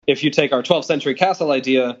if you take our 12th century castle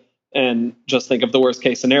idea and just think of the worst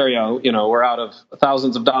case scenario, we're out of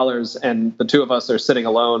thousands of dollars and the two of us are sitting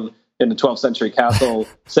alone in the 12th century castle,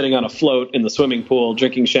 sitting on a float in the swimming pool,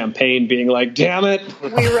 drinking champagne, being like, damn it. We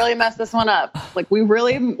really messed this one up. Like, we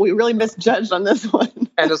really misjudged on this one.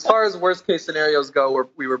 And as far as worst case scenarios go,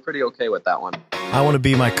 we were pretty okay with that one. I want to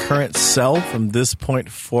be my current self from this point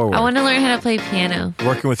forward. I want to learn how to play piano.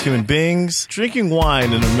 Working with human beings, drinking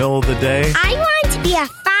wine in the middle of the day. I want to be a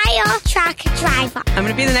fire truck driver. I'm going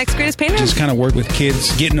to be the next greatest painter. Just kind of work with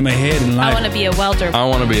kids, getting them ahead in life. I want to be a welder. I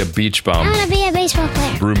want to be a beach bum. I want to be a baseball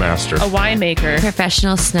player. Brewmaster. A winemaker.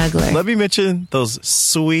 Professional snuggler. Let me mention those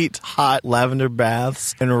sweet, hot lavender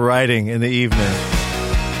baths and writing in the evening.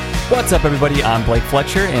 What's up, everybody? I'm Blake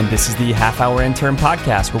Fletcher, and this is the Half Hour Intern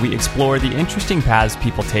Podcast, where we explore the interesting paths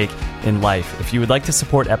people take in life. If you would like to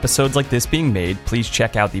support episodes like this being made, please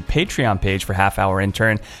check out the Patreon page for Half Hour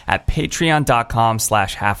Intern at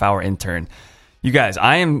patreon.com/halfhourintern. You guys,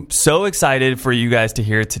 I am so excited for you guys to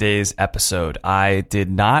hear today's episode. I did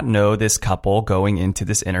not know this couple going into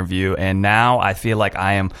this interview, and now I feel like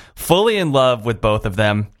I am fully in love with both of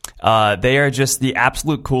them. They are just the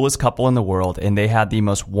absolute coolest couple in the world, and they had the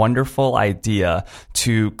most wonderful idea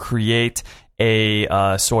to create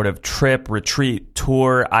a sort of trip, retreat,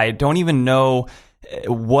 tour. I don't even know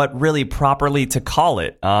what really properly to call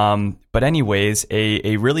it. But anyways,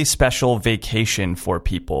 a really special vacation for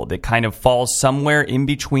people that kind of falls somewhere in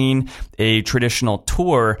between a traditional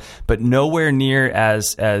tour, but nowhere near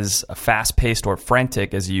as fast-paced or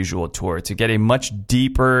frantic as a usual tour, to get a much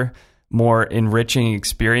deeper, more enriching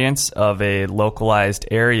experience of a localized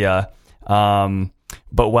area,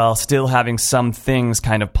 but while still having some things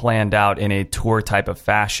kind of planned out in a tour type of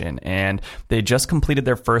fashion. And they just completed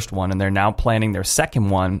their first one, and they're now planning their second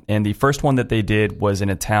one. And the first one that they did was in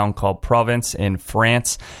a town called Provence in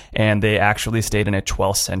France, and they actually stayed in a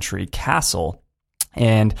 12th century castle.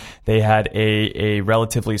 And they had a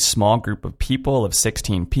relatively small group of people, of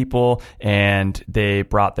 16 people, and they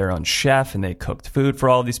brought their own chef, and they cooked food for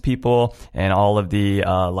all these people, and all of the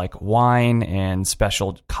like wine and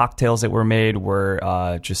special cocktails that were made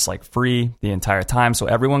were just like free the entire time, so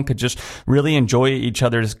everyone could just really enjoy each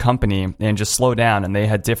other's company and just slow down. And they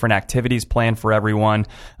had different activities planned for everyone,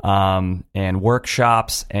 and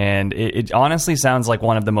workshops, and it honestly sounds like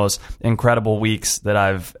one of the most incredible weeks that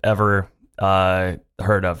I've ever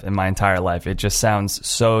heard of in my entire life. It just sounds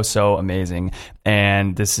so amazing,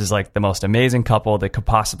 and this is like the most amazing couple that could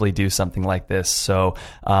possibly do something like this. So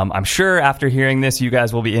I'm sure after hearing this, you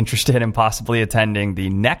guys will be interested in possibly attending the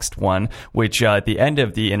next one, which at the end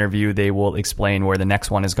of the interview, they will explain where the next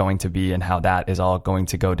one is going to be and how that is all going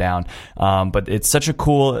to go down. But it's such a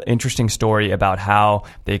cool, interesting story about how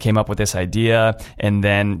they came up with this idea, and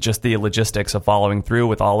then just the logistics of following through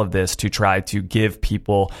with all of this to try to give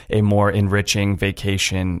people a more enriching vacation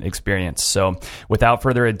experience. So without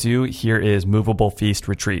further ado, here is Movable Feast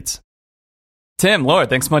Retreats. Tim, Laura,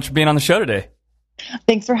 thanks so much for being on the show today.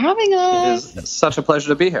 Thanks for having us. It is such a pleasure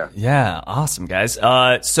to be here. Yeah, awesome, guys.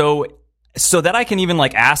 So that I can even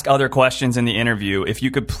like ask other questions in the interview, if you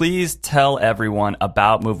could please tell everyone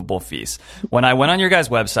about Movable Feast. When I went on your guys'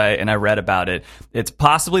 website and I read about it, it's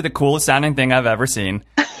possibly the coolest sounding thing I've ever seen.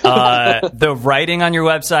 The writing on your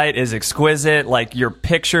website is exquisite. Like your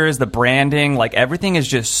pictures, the branding, like everything is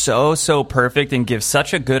just so perfect and gives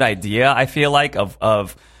such a good idea, I feel like,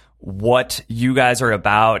 of what you guys are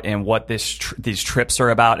about and what these trips are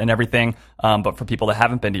about and everything. But for people that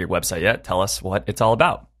haven't been to your website yet, tell us what it's all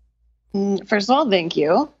about. First of all, thank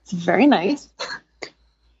you. It's very nice.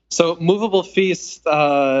 So Movable Feast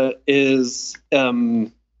is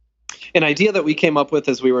an idea that we came up with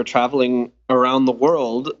as we were traveling around the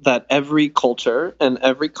world, that every culture and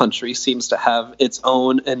every country seems to have its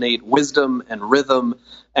own innate wisdom and rhythm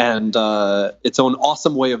and its own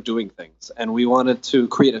awesome way of doing things. And we wanted to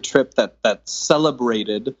create a trip that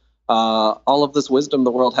celebrated all of this wisdom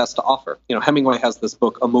the world has to offer. Hemingway has this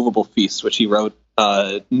book, A Movable Feast, which he wrote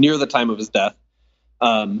near the time of his death.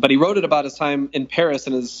 But he wrote it about his time in Paris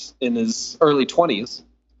in his early 20s.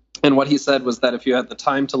 And what he said was that if you had the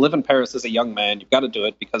time to live in Paris as a young man, you've got to do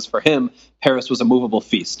it, because for him, Paris was a movable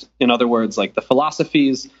feast. In other words, like the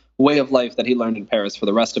philosophies, way of life that he learned in Paris for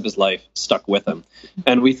the rest of his life stuck with him.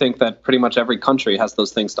 And we think that pretty much every country has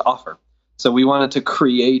those things to offer. So we wanted to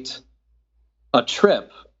create a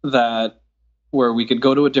trip where we could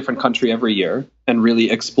go to a different country every year and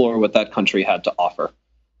really explore what that country had to offer,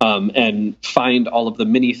 and find all of the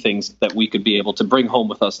many things that we could be able to bring home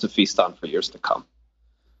with us to feast on for years to come.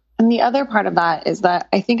 And the other part of that is that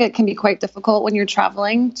I think it can be quite difficult when you're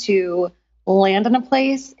traveling to land in a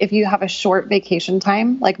place if you have a short vacation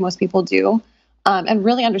time, like most people do. and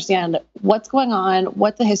really understand what's going on,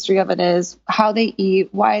 what the history of it is, how they eat,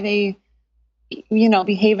 why they,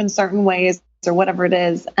 behave in certain ways or whatever it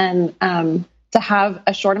is. And to have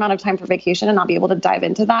a short amount of time for vacation and not be able to dive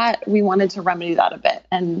into that, we wanted to remedy that a bit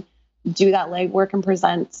and do that legwork and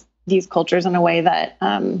present these cultures in a way that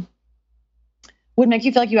would make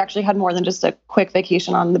you feel like you actually had more than just a quick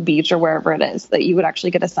vacation on the beach or wherever it is, that you would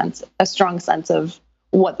actually get a strong sense of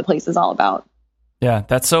what the place is all about. Yeah,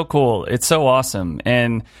 that's so cool. It's so awesome.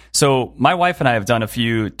 And so my wife and I have done a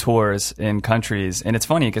few tours in countries, and it's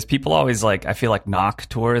funny because people always I feel like knock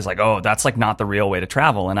tours, like, oh, that's not the real way to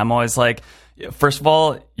travel. And I'm always like, first of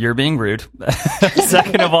all, you're being rude.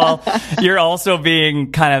 Second of all, you're also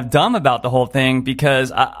being kind of dumb about the whole thing,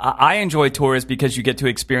 because I enjoy tours because you get to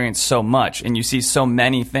experience so much and you see so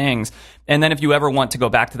many things. And then if you ever want to go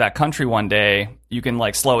back to that country one day, you can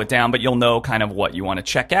slow it down, but you'll know kind of what you want to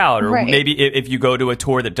check out. Or right. Maybe if you go to a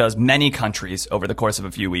tour that does many countries over the course of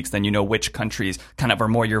a few weeks, then you know which countries kind of are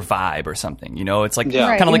more your vibe or something. It's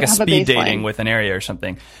kind of like a speed dating with an area or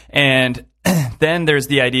something. And then there's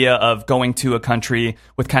the idea of going to a country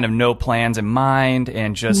with kind of no plans in mind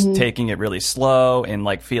and just taking it really slow and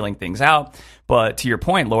feeling things out. But to your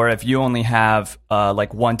point, Laura, if you only have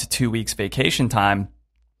 1 to 2 weeks vacation time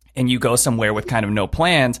and you go somewhere with kind of no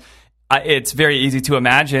plans, it's very easy to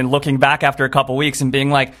imagine looking back after a couple weeks and being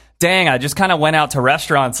like, dang, I just kind of went out to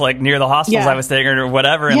restaurants near the hostels I was staying or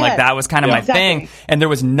whatever. And that was kind of my thing. And there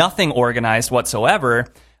was nothing organized whatsoever.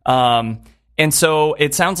 And so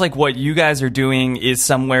it sounds like what you guys are doing is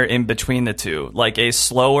somewhere in between the two, like a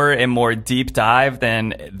slower and more deep dive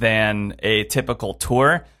than a typical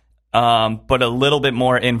tour, but a little bit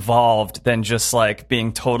more involved than just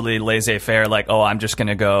being totally laissez-faire, oh, I'm just going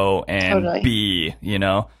to go and be,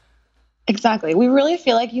 Exactly. We really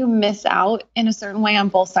feel like you miss out in a certain way on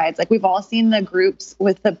both sides. We've all seen the groups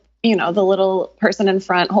with the little person in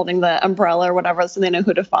front holding the umbrella or whatever, so they know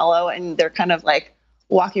who to follow, and they're kind of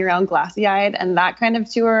walking around glassy-eyed. And that kind of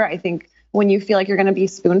tour, I think, when you feel like you're going to be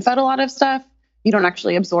spoon-fed a lot of stuff, you don't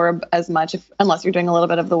actually absorb as much unless you're doing a little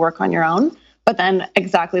bit of the work on your own. But then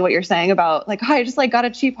exactly what you're saying about I just got a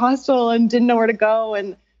cheap hostel and didn't know where to go.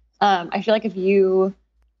 And I feel like if you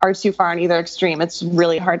are too far on either extreme, it's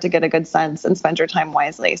really hard to get a good sense and spend your time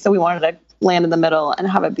wisely. So we wanted to land in the middle and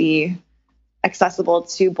have it be accessible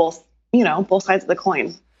to both sides of the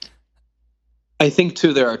coin. I think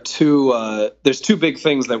too, there's two big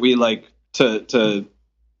things that we like to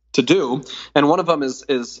do, and one of them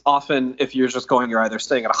is often if you're just going, you're either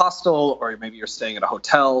staying at a hostel or maybe you're staying at a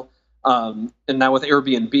hotel. And now with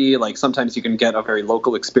Airbnb, sometimes you can get a very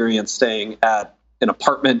local experience staying at an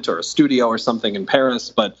apartment or a studio or something in Paris.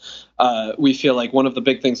 But we feel like one of the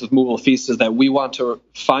big things with Movable Feast is that we want to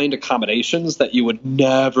find accommodations that you would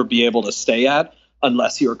never be able to stay at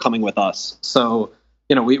unless you were coming with us. So,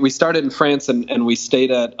 we started in France and we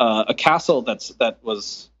stayed at a castle that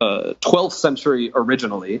was 12th century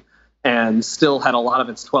originally and still had a lot of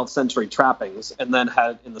its 12th century trappings, and then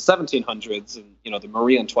had in the 1700s and the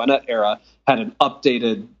Marie Antoinette era had an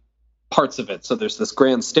updated parts of it. So there's this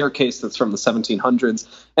grand staircase that's from the 1700s,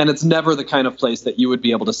 and it's never the kind of place that you would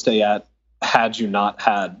be able to stay at had you not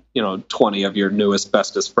had 20 of your newest,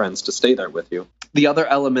 bestest friends to stay there with you. The other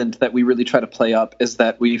element that we really try to play up is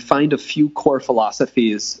that we find a few core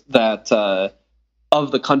philosophies that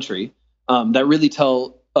of the country that really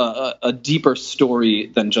tell a deeper story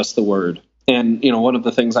than just the word. And one of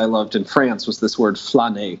the things I loved in France was this word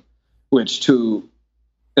flâner, which to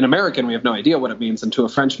an American we have no idea what it means, and to a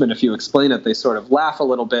Frenchman, if you explain it, they sort of laugh a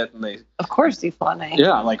little bit, and they, of course, you flâner.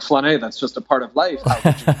 Yeah, flâner, that's just a part of life.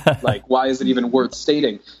 How could you, why is it even worth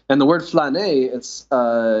stating? And the word flâner is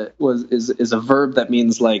a verb that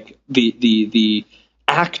means the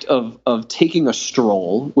act of taking a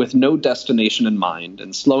stroll with no destination in mind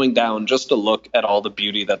and slowing down just to look at all the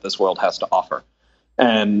beauty that this world has to offer.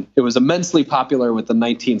 And it was immensely popular with the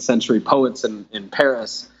 19th century poets in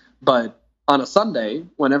Paris, but on a Sunday,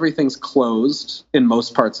 when everything's closed in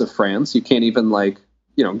most parts of France, you can't even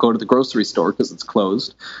go to the grocery store because it's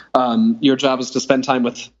closed. Your job is to spend time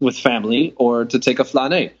with family or to take a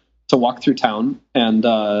flâner, to walk through town and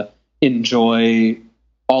enjoy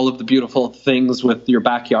all of the beautiful things with your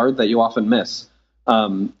backyard that you often miss.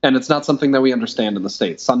 And it's not something that we understand in the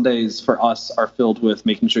States. Sundays for us are filled with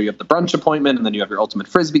making sure you have the brunch appointment, and then you have your ultimate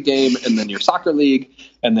Frisbee game, and then your soccer league,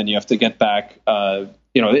 and then you have to get back.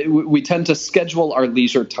 We tend to schedule our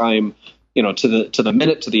leisure time, to the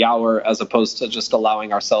minute, to the hour, as opposed to just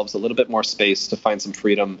allowing ourselves a little bit more space to find some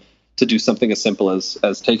freedom to do something as simple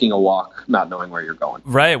as taking a walk, not knowing where you're going.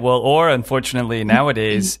 Right. Well, or unfortunately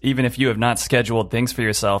nowadays, even if you have not scheduled things for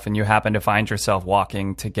yourself and you happen to find yourself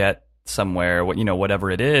walking to get somewhere,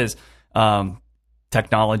 whatever it is,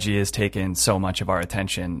 technology has taken so much of our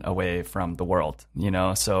attention away from the world,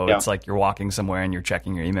 so it's like you're walking somewhere and you're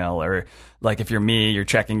checking your email, or like if you're me, you're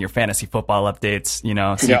checking your fantasy football updates,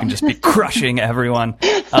 so you can just be crushing everyone,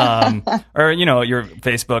 or your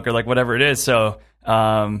Facebook or like whatever it is. So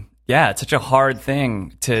it's such a hard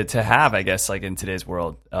thing to have, I guess, like in today's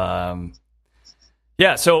world.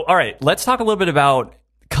 So all right, let's talk a little bit about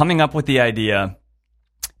coming up with the idea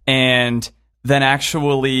and then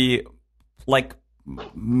actually like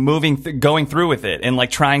going through with it and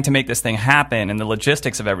like trying to make this thing happen and the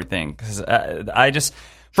logistics of everything. Because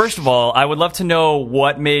first of all, I would love to know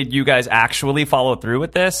what made you guys actually follow through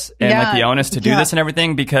with this and like the onus to do this and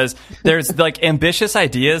everything, because there's like ambitious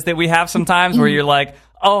ideas that we have sometimes where you're like,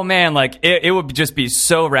 oh man, like it would just be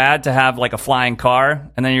so rad to have like a flying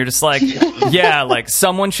car. And then you're just like, yeah, like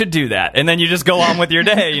someone should do that. And then you just go on with your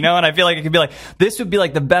day, And I feel like it could be like, this would be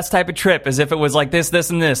like the best type of trip as if it was like this,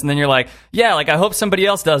 this, and this. And then you're like, yeah, like I hope somebody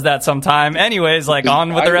else does that sometime. Anyways, like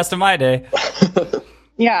on with the rest of my day.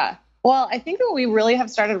 Yeah. Well, I think that we really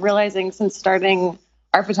have started realizing since starting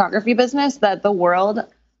our photography business that the world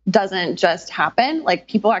doesn't just happen. Like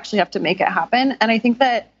people actually have to make it happen. And I think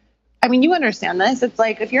that, you understand this. It's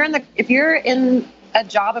like if you're in a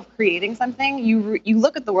job of creating something, you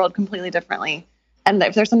look at the world completely differently. And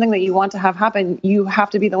if there's something that you want to have happen, you have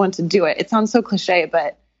to be the one to do it. It sounds so cliche,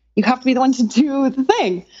 but you have to be the one to do the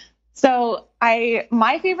thing. So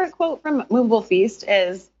my favorite quote from Movable Feast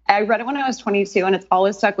is, I read it when I was 22 and it's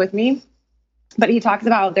always stuck with me, but he talks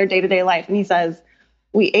about their day-to-day life. And he says,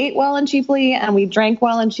 we ate well and cheaply, and we drank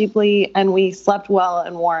well and cheaply, and we slept well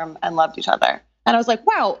and warm and loved each other. And I was like,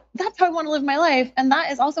 wow, that's how I want to live my life. And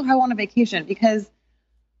that is also how I want a vacation, because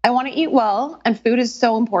I want to eat well, and food is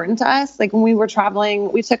so important to us. Like when we were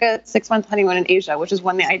traveling, we took a 6-month honeymoon in Asia, which is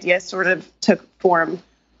when the idea sort of took form.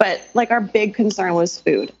 But like our big concern was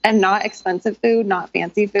food, and not expensive food, not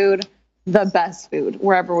fancy food, the best food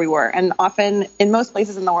wherever we were. And often in most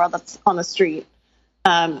places in the world, that's on the street.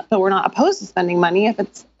 But we're not opposed to spending money if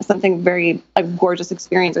it's something very a gorgeous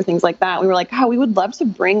experience or things like that. We were like, we would love to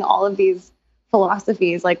bring all of these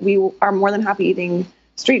philosophies. Like we are more than happy eating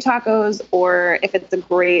street tacos, or if it's a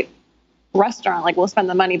great restaurant, like we'll spend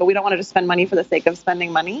the money, but we don't want to just spend money for the sake of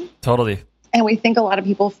spending money. Totally. And we think a lot of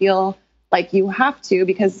people feel like you have to,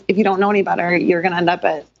 because if you don't know any better, you're going to end up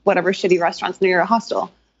at whatever shitty restaurants near your hostel.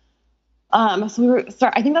 So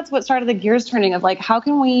I think that's what started the gears turning of like, how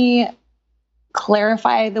can we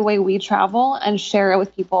clarify the way we travel and share it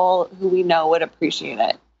with people who we know would appreciate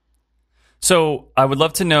it? So I would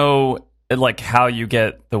love to know like how you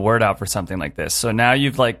get the word out for something like this. So now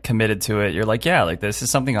you've like committed to it. You're like, yeah, like this is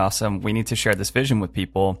something awesome. We need to share this vision with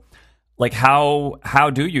people. Like how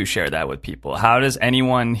do you share that with people? How does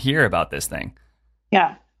anyone hear about this thing?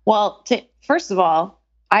 Yeah. Well, first of all,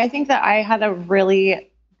 I think that I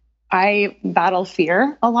battle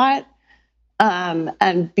fear a lot.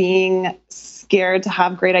 And being scared to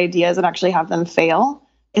have great ideas and actually have them fail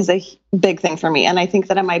is a big thing for me. And I think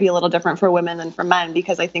that it might be a little different for women than for men,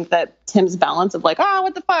 because I think that Tim's balance of like,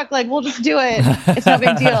 what the fuck? Like, we'll just do it. It's no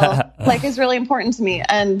big deal. Like, is really important to me.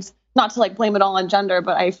 And not to like blame it all on gender,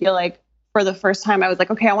 but I feel like for the first time I was like,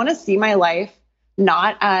 okay, I want to see my life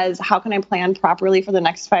not as how can I plan properly for the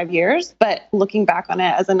next 5 years, but looking back on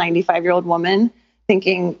it as a 95-year-old woman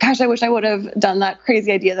thinking, gosh, I wish I would have done that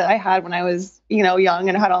crazy idea that I had when I was, young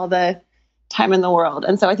and had all the time in the world.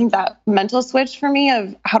 And so I think that mental switch for me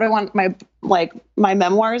of how do I want my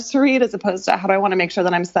memoirs to read, as opposed to how do I want to make sure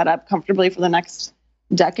that I'm set up comfortably for the next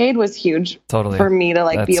decade, was huge for me to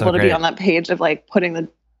like be able to be on that page of like putting the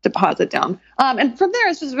deposit down. And from there,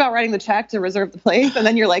 it's just about writing the check to reserve the place. And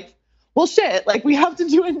then you're like, well, shit, like we have to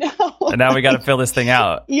do it now. And now we got to fill this thing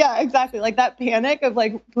out. Yeah, exactly. Like that panic of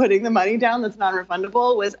like putting the money down that's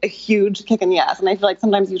non-refundable was a huge kick in the ass. And I feel like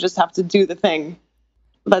sometimes you just have to do the thing.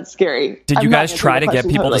 That's scary. Did you guys try to get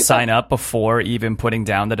people to sign up before even putting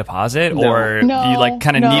down the deposit? No. Or you like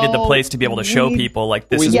kind of needed the place to be able to show people like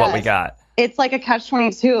this is what we got? It's like a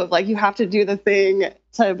catch-22 of like you have to do the thing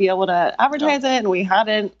to be able to advertise it. And we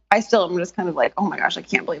hadn't. I still am just kind of like, oh my gosh, I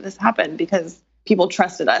can't believe this happened, because people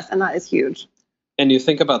trusted us, and that is huge. And you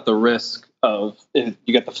think about the risk of, if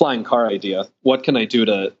you get the flying car idea, what can I do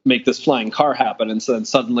to make this flying car happen? And so then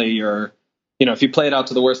suddenly you're, if you play it out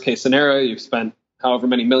to the worst case scenario, you've spent however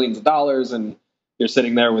many millions of dollars, and you're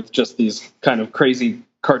sitting there with just these kind of crazy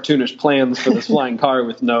cartoonish plans for this flying car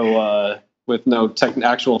with no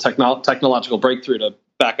actual technological breakthrough to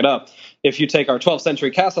back it up. If you take our 12th century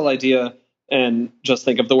castle idea and just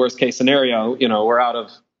think of the worst case scenario, we're out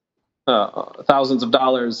of thousands of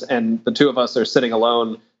dollars, and the two of us are sitting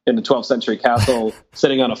alone in the 12th century castle,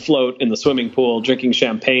 sitting on a float in the swimming pool, drinking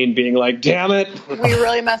champagne, being like, damn it. We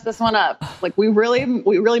really messed this one up. Like we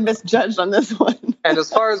really misjudged on this one. And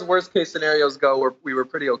as far as worst case scenarios go, we were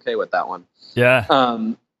pretty okay with that one. Yeah.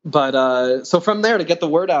 But so from there, to get the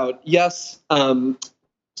word out, yes,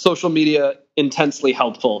 social media, intensely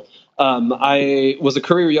helpful. I was a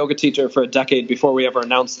career yoga teacher for a decade before we ever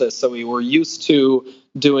announced this. So we were used to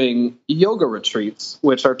doing yoga retreats,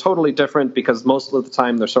 which are totally different because most of the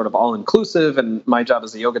time they're sort of all inclusive. And my job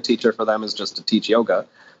as a yoga teacher for them is just to teach yoga.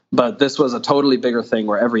 But this was a totally bigger thing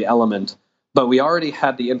where every element, but we already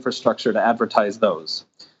had the infrastructure to advertise those.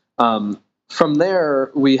 From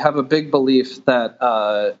there, we have a big belief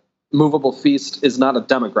that Movable Feast is not a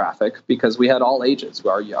demographic because we had all ages.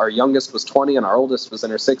 Our youngest was 20 and our oldest was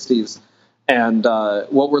in her 60s. And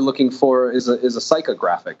what we're looking for is a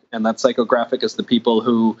psychographic. And that psychographic is the people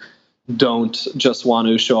who don't just want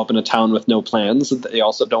to show up in a town with no plans. They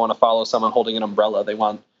also don't want to follow someone holding an umbrella. They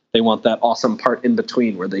want that awesome part in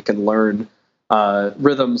between where they can learn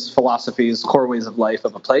rhythms, philosophies, core ways of life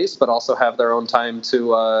of a place, but also have their own time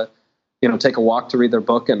to take a walk, to read their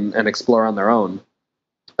book and explore on their own.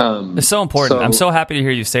 It's so important. I'm so happy to hear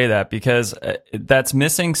you say that because that's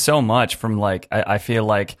missing so much from like, I feel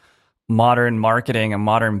like modern marketing and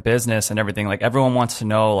modern business and everything. Like everyone wants to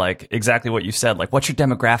know like exactly what you said. Like, what's your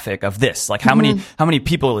demographic of this? Like how many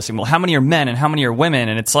people are listening? Well, how many are men and how many are women?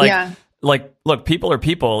 And it's like, look, people are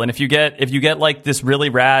people. And if you get like this really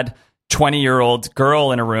rad 20-year-old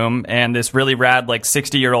girl in a room and this really rad like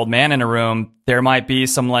 60-year-old man in a room, there might be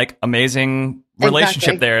some like amazing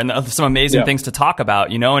relationship there and some amazing things to talk about,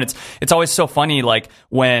 and it's always so funny like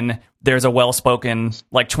when there's a well-spoken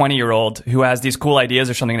like 20-year-old who has these cool ideas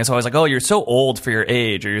or something and it's always like, oh, you're so old for your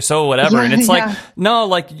age or you're so whatever, and it's like, no,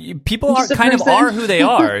 like people are kind of are who they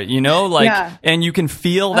are, and you can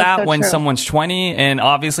feel that when someone's 20 and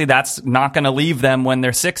obviously that's not going to leave them when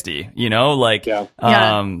they're 60,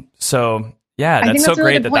 so that's so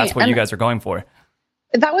great that that's what you guys are going for.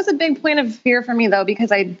 That was a big point of fear for me, though,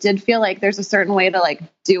 because I did feel like there's a certain way to like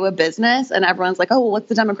do a business and everyone's like, oh, well, what's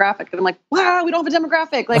the demographic? And I'm like, wow, we don't have a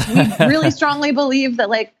demographic. Like we really strongly believe that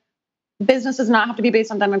like business does not have to be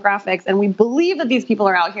based on demographics. And we believe that these people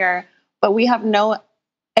are out here, but we have no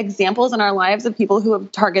examples in our lives of people who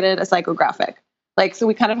have targeted a psychographic. Like, so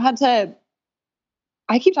we kind of had to,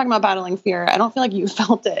 I keep talking about battling fear. I don't feel like you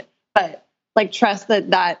felt it, but like trust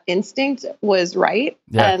that instinct was right.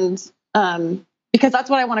 Yeah. And, because that's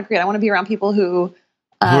what I want to create. I want to be around people who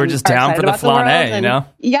are just down for the flané,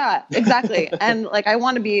 Yeah, exactly. And like, I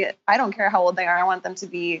don't care how old they are. I want them to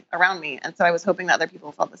be around me. And so I was hoping that other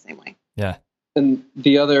people felt the same way. Yeah. And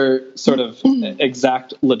the other sort of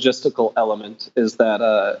exact logistical element is that,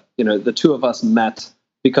 the two of us met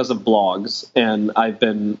because of blogs, and I've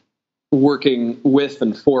been working with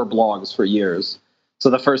and for blogs for years. So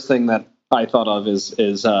the first thing that I thought of is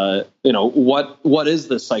what is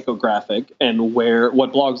this psychographic and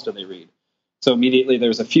what blogs do they read? So immediately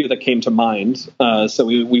there's a few that came to mind. So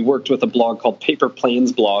we worked with a blog called Paper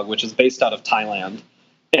Planes Blog, which is based out of Thailand.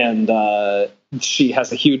 And she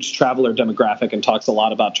has a huge traveler demographic and talks a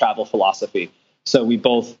lot about travel philosophy. So we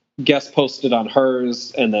both guest posted on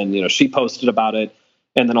hers, and then, she posted about it.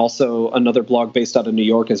 And then also another blog based out of New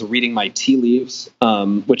York is Reading My Tea Leaves,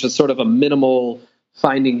 which is sort of a minimal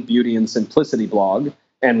finding beauty and simplicity blog.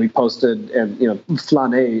 And we posted, and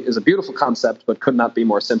flané is a beautiful concept, but could not be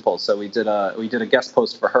more simple. So we did a guest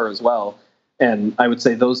post for her as well. And I would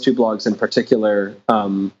say those two blogs in particular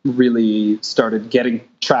really started getting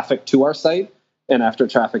traffic to our site. And after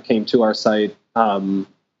traffic came to our site,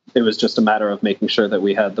 it was just a matter of making sure that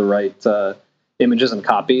we had the right images and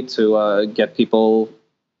copy to get people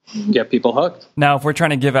hooked. Now, if we're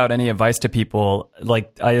trying to give out any advice to people,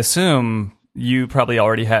 like I assume you probably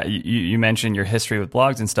already had, you mentioned your history with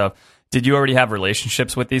blogs and stuff. Did you already have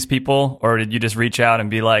relationships with these people, or did you just reach out and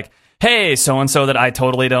be like, hey, so-and-so that I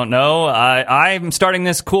totally don't know, I'm starting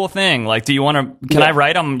this cool thing. Like, do you want to, can I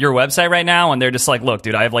write on your website right now? And they're just like, look,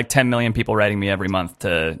 dude, I have like 10 million people writing me every month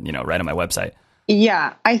to, write on my website.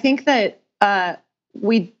 Yeah. I think that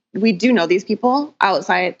we do know these people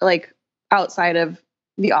outside of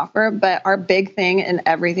the offer, but our big thing in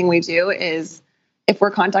everything we do is if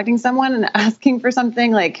we're contacting someone and asking for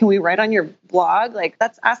something, like, can we write on your blog? Like,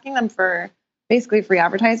 that's asking them for basically free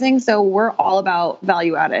advertising. So we're all about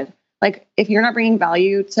value added. Like, if you're not bringing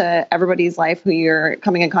value to everybody's life who you're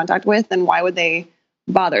coming in contact with, then why would they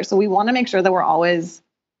bother? So we want to make sure that we're always,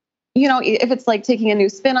 if it's like taking a new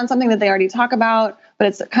spin on something that they already talk about, but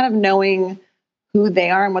it's kind of knowing who they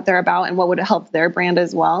are and what they're about and what would help their brand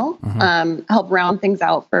as well. Help round things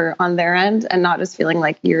out on their end, and not just feeling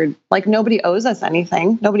like you're like, nobody owes us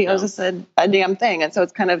anything. Nobody owes us a damn thing. And so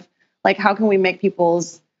it's kind of like, how can we make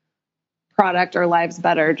people's product or lives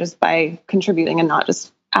better just by contributing and not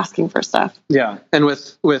just asking for stuff? Yeah. And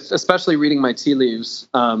with especially reading my tea leaves,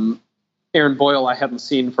 Erin Boyle, I hadn't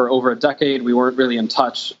seen for over a decade. We weren't really in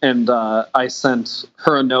touch. And I sent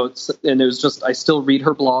her a note, and it was just, I still read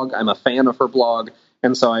her blog. I'm a fan of her blog.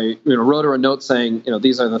 And so I wrote her a note saying,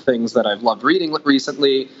 these are the things that I've loved reading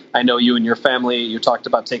recently. I know you and your family, you talked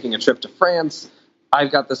about taking a trip to France. I've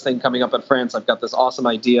got this thing coming up in France. I've got this awesome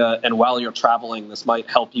idea. And while you're traveling, this might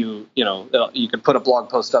help you, you could put a blog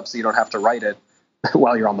post up so you don't have to write it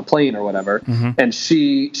while you're on the plane or whatever. And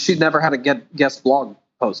she'd never had a guest blog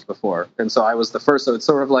post before. And so I was the first. So it's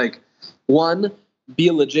sort of like, one, be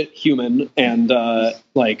a legit human and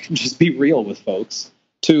just be real with folks.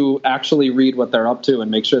 Two, actually read what they're up to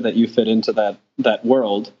and make sure that you fit into that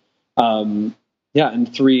world. And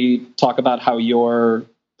three, talk about how your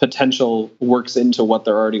potential works into what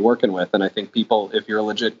they're already working with. And I think people, if you're a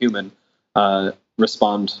legit human,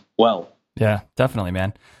 respond well. Yeah, definitely,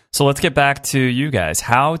 man. So let's get back to you guys.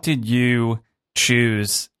 How did you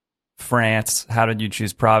choose France? How did you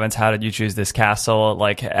choose Provence? How did you choose this castle?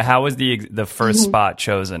 Like, how was the first spot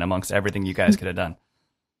chosen amongst everything you guys could have done?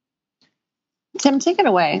 Tim, take it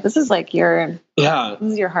away. This is like this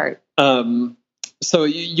is your heart. So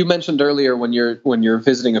you mentioned earlier when you're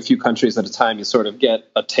visiting a few countries at a time, you sort of get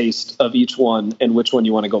a taste of each one and which one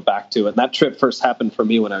you want to go back to. And that trip first happened for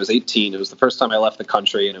me when I was 18. It was the first time I left the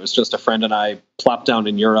country, and it was just a friend and I plopped down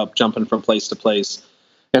in Europe, jumping from place to place.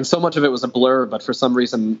 And so much of it was a blur, but for some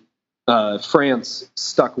reason, France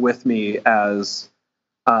stuck with me as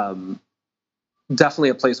definitely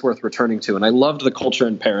a place worth returning to. And I loved the culture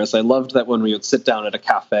in Paris. I loved that when we would sit down at a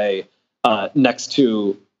cafe next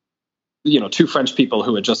to two French people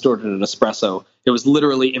who had just ordered an espresso, it was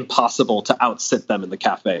literally impossible to outsit them in the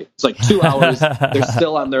cafe. It's like 2 hours. They're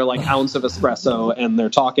still on their ounce of espresso, and they're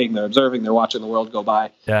talking, they're observing, they're watching the world go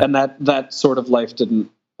by. Yeah. And that sort of life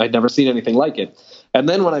I'd never seen anything like it. And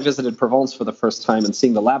then when I visited Provence for the first time and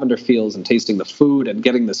seeing the lavender fields and tasting the food and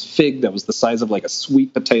getting this fig that was the size of like a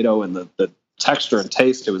sweet potato, and the texture and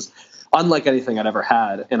taste, it was unlike anything I'd ever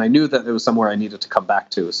had. And I knew that it was somewhere I needed to come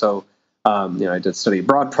back to. So I did study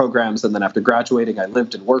abroad programs, and then after graduating, I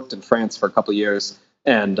lived and worked in France for a couple of years.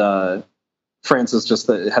 And France is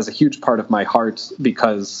it has a huge part of my heart,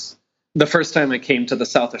 because the first time I came to the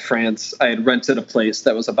south of France, I had rented a place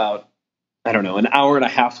that was about, an hour and a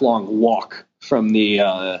half long walk from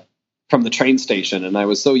the train station. And I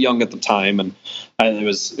was so young at the time, and it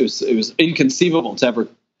was inconceivable to ever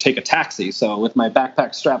take a taxi. So with my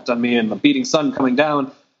backpack strapped on me and the beating sun coming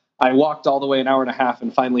down, I walked all the way an hour and a half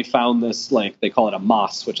and finally found this, they call it a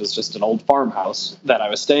mas, which is just an old farmhouse that I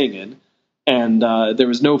was staying in. And there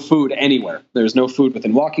was no food anywhere. There was no food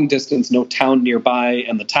within walking distance, no town nearby.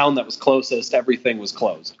 And the town that was closest, everything was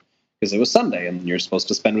closed because it was Sunday and you're supposed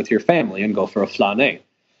to spend with your family and go for a flâner.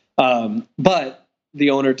 But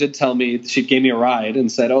the owner did tell me, she gave me a ride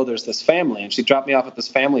and said, there's this family. And she dropped me off at this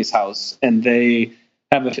family's house, and they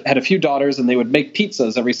had a few daughters, and they would make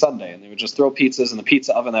pizzas every Sunday, and they would just throw pizzas in the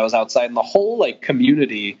pizza oven that was outside. And the whole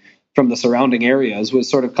community from the surrounding areas would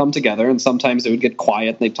sort of come together, and sometimes it would get quiet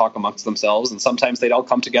and they'd talk amongst themselves. And sometimes they'd all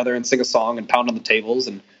come together and sing a song and pound on the tables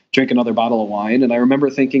and drink another bottle of wine. And I remember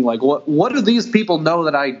thinking, what do these people know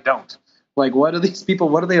that I don't? What do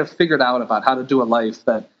they have figured out about how to do a life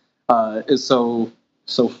that is so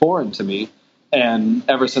foreign to me? And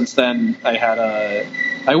ever since then,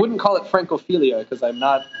 I wouldn't call it Francophilia, because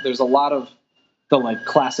there's a lot of the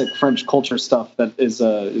classic French culture stuff that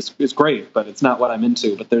is great, but it's not what I'm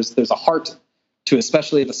into. But there's a heart to,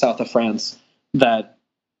 especially the south of France, that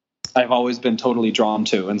I've always been totally drawn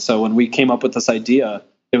to. And so when we came up with this idea,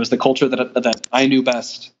 it was the culture that I knew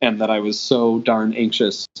best and that I was so darn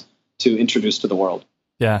anxious to introduce to the world.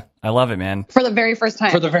 Yeah, I love it, man. For the very first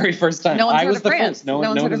time. No one's heard of France. No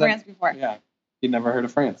one's heard of France before. Yeah. You'd never heard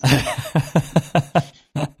of France.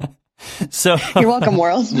 So you're welcome,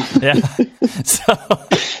 world. Yeah.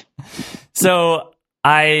 So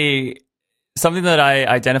something that I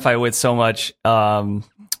identify with so much,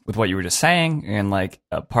 with what you were just saying, and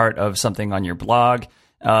a part of something on your blog,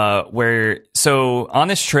 so on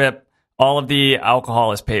this trip, all of the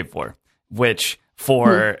alcohol is paid for, which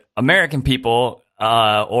for American people,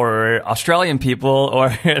 or Australian people, or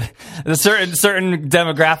the certain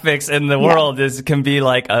demographics in the world can be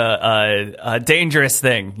a dangerous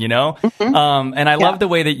thing, Mm-hmm. And I love the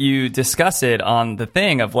way that you discuss it on the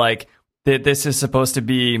thing of that this is supposed to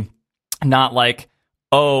be not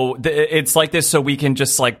oh, it's like this so we can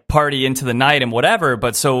just like party into the night and whatever.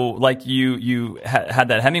 But so like you had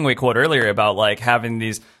that Hemingway quote earlier about like having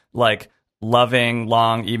these like loving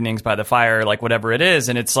long evenings by the fire, like whatever it is.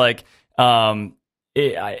 And it's like, there's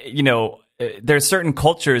certain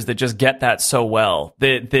cultures that just get that so well.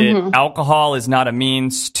 The alcohol is not a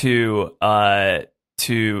means to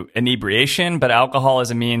inebriation, but alcohol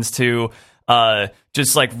is a means to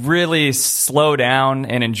just like really slow down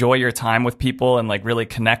and enjoy your time with people and like really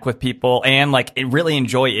connect with people and like really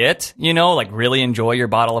enjoy it, like really enjoy your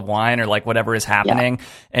bottle of wine or like whatever is happening.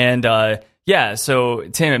 Yeah. And so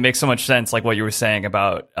Tim, it makes so much sense, like what you were saying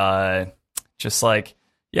about just like,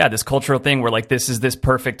 this cultural thing where like this is this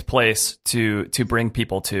perfect place to bring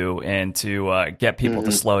people to and to get people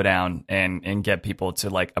to slow down and get people to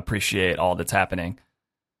like appreciate all that's happening.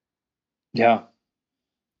 Yeah.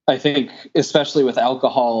 I think especially with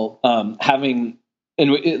alcohol,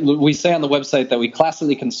 we say on the website that we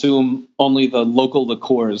classically consume only the local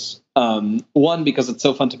liqueurs. One, because it's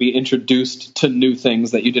so fun to be introduced to new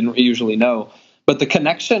things that you didn't usually know. But the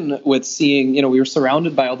connection with seeing, we were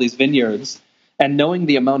surrounded by all these vineyards and knowing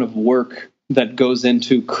the amount of work that goes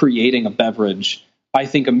into creating a beverage, I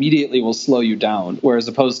think immediately will slow you down. Whereas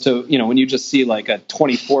opposed to, when you just see like a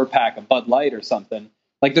 24 pack of Bud Light or something,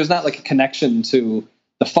 like there's not like a connection to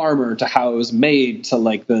the farmer, to how it was made, to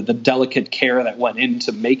like the delicate care that went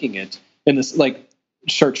into making it. And this, like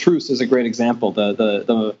chartreuse is a great example.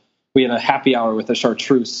 We had a happy hour with a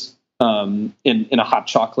chartreuse in a hot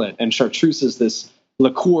chocolate, and chartreuse is this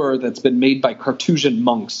liqueur that's been made by Carthusian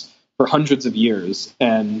monks for hundreds of years,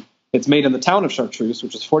 and it's made in the town of Chartreuse,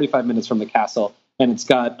 which is 45 minutes from the castle, and it's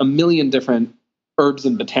got a million different herbs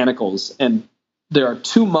and botanicals, and there are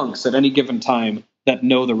 2 monks at any given time that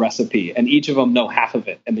know the recipe, and each of them know half of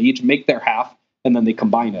it, and they each make their half, and then they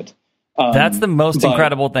combine it. That's the most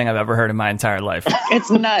incredible thing I've ever heard in my entire life.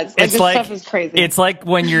 It's nuts. This stuff is crazy. It's like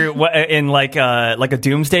when you're in like a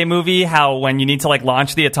doomsday movie, how when you need to like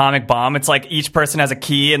launch the atomic bomb, it's like each person has a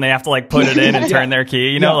key and they have to like put it in and turn their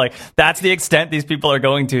key. Like that's the extent these people are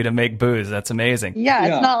going to make booze. That's amazing. Yeah,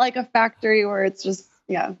 it's not like a factory where it's just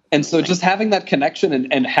And so just having that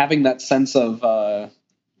connection and having that sense of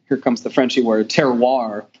here comes the Frenchy word,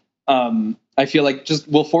 terroir. I feel like just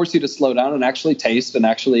will force you to slow down and actually taste and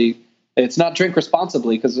actually. It's not drink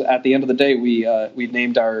responsibly, because at the end of the day, we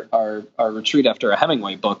named our retreat after a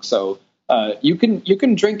Hemingway book. So you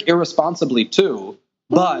can drink irresponsibly too,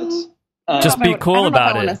 but just be cool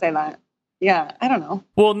about it. I want to say that. Yeah, I don't know.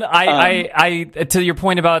 Well, I to your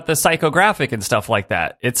point about the psychographic and stuff like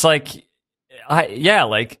that. It's like,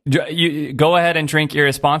 you go ahead and drink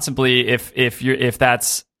irresponsibly if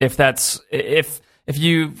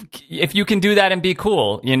you can do that and be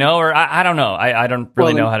cool, or I don't know. I don't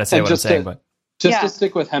really know how to say what I'm saying, but to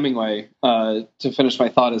stick with Hemingway, to finish my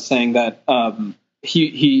thought is saying that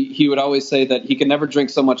he would always say that he could never drink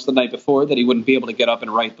so much the night before that he wouldn't be able to get up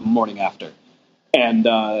and write the morning after. And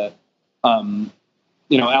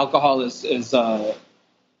alcohol is an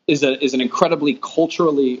incredibly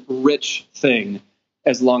culturally rich thing,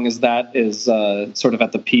 as long as that is sort of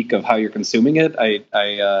at the peak of how you're consuming it.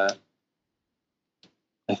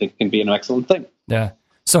 I think can be an excellent thing. Yeah.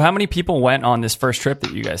 So how many people went on this first trip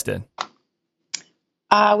that you guys did?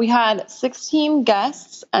 We had 16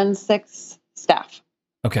 guests and 6 staff.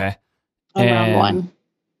 Okay. Around 1.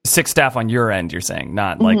 6 staff on your end, you're saying,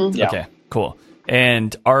 not like, okay, cool.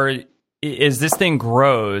 And as this thing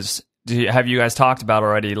grows, have you guys talked about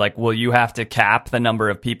already, like, will you have to cap the number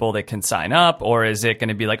of people that can sign up, or is it going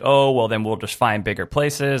to be like, oh, well, then we'll just find bigger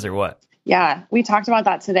places, or what? Yeah, we talked about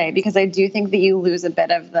that today, because I do think that you lose a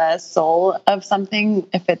bit of the soul of something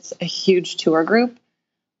if it's a huge tour group.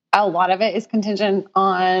 A lot of it is contingent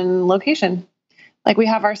on location. Like, we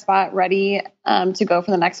have our spot ready to go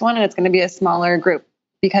for the next one, and it's going to be a smaller group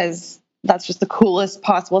because that's just the coolest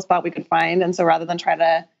possible spot we could find. And so rather than try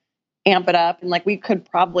to amp it up, and like we could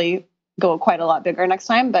probably go quite a lot bigger next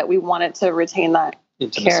time, but we wanted to retain that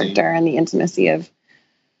character and the intimacy of,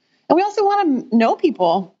 and we also want to know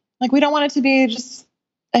people. Like, we don't want it to be just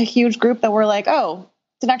a huge group that we're like, oh,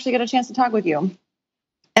 didn't actually get a chance to talk with you.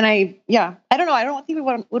 And I don't know. I don't think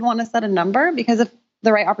we would want to set a number, because if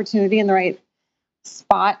the right opportunity and the right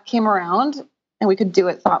spot came around and we could do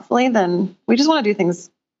it thoughtfully, then we just want to do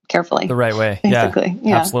things carefully. The right way. Basically.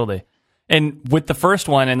 Yeah. Absolutely. And with the first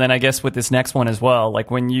one, and then I guess with this next one as well,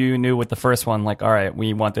 like when you knew with the first one, like, all right,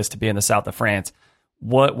 we want this to be in the south of France,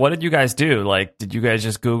 what did you guys do? Like, did you guys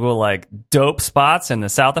just Google like dope spots in the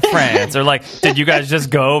south of France, or like did you guys just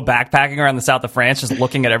go backpacking around the south of France, just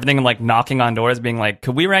looking at everything and like knocking on doors, being like,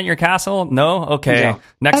 "Could we rent your castle?" No, okay. Yeah.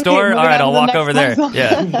 Next door. All right, I'll walk over there. castle.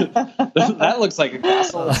 Yeah. That looks like a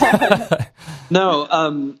castle.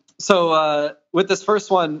 No. So with this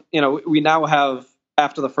first one, we now have,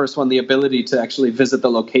 after the first one, the ability to actually visit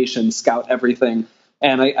the location, scout everything.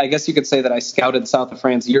 And I guess you could say that I scouted south of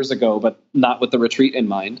France years ago, but not with the retreat in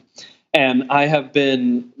mind. And I have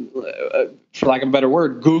been, for lack of a better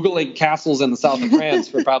word, Googling castles in the south of France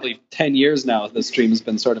for probably 10 years now. This dream has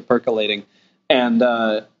been sort of percolating. And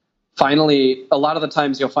finally, a lot of the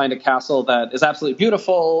times you'll find a castle that is absolutely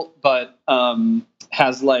beautiful, but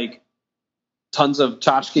has like tons of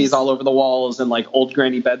tchotchkes all over the walls and like old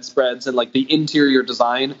granny bedspreads, and like the interior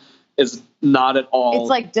design is not at all. It's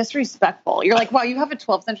like disrespectful. You're like, wow, you have a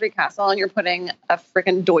 12th century castle and you're putting a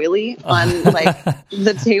freaking doily on like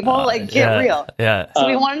the table. Like, get real. Yeah. So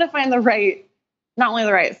we wanted to find the right, not only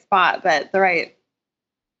the right spot, but the right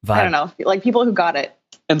Vibe. I don't know, like people who got it.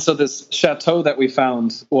 And so this chateau that we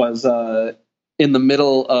found was in the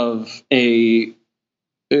middle of an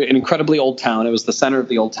incredibly old town. It was the center of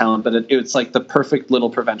the old town, but it's like the perfect little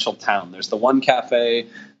provincial town. There's the one cafe,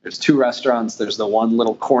 there's 2 restaurants, there's the one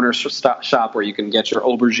little corner shop where you can get your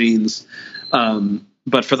aubergines.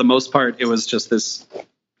 But for the most part, it was just this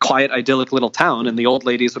quiet, idyllic little town, and the old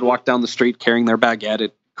ladies would walk down the street carrying their baguette.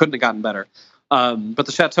 It couldn't have gotten better. But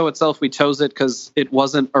the chateau itself, we chose it because it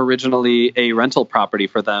wasn't originally a rental property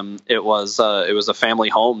for them. It was a family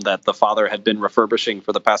home that the father had been refurbishing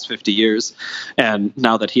for the past 50 years. And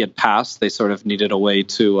now that he had passed, they sort of needed a way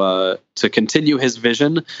to continue his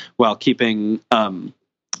vision while keeping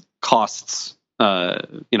costs,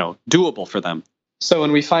 doable for them. So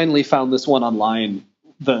when we finally found this one online,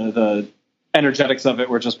 the energetics of it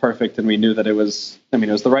were just perfect, and we knew that it was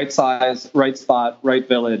the right size, right spot, right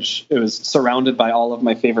village. It was surrounded by all of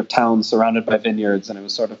my favorite towns, surrounded by vineyards, and it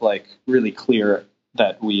was sort of like really clear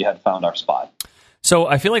that we had found our spot. So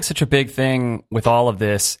I feel like such a big thing with all of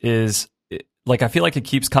this is, like, I feel like it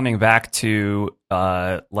keeps coming back to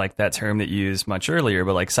like that term that you used much earlier,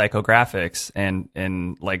 but like psychographics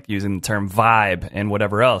and like using the term vibe and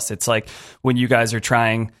whatever else. It's like when you guys are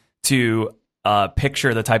trying to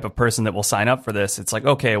picture the type of person that will sign up for this, it's like,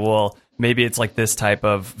 okay, well, maybe it's like this type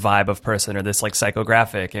of vibe of person, or this like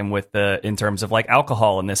psychographic. And with in terms of like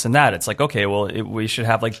alcohol and this and that, it's like, okay, well, we should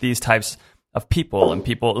have like these types of people, and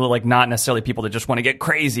people like not necessarily people that just want to get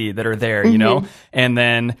crazy that are there, you know? And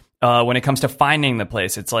then when it comes to finding the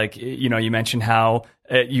place, it's like, you mentioned how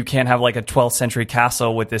you can't have like a 12th century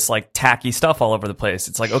castle with this like tacky stuff all over the place.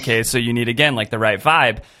 It's like, okay, so you need, again, like the right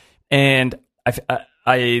vibe. And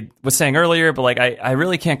I was saying earlier, but like I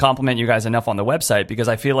really can't compliment you guys enough on the website, because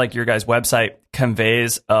I feel like your guys' website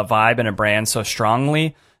conveys a vibe and a brand so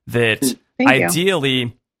strongly that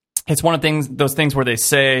ideally it's one of those things where they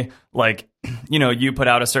say, like, you put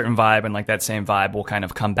out a certain vibe and like that same vibe will kind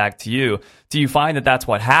of come back to you. Do you find that that's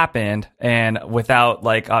what happened? And without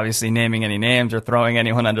like obviously naming any names or throwing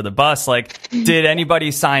anyone under the bus, like, did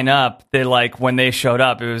anybody sign up that like when they showed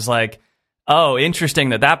up, it was like, oh, interesting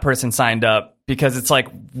that person signed up? Because it's like,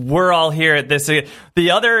 we're all here at this,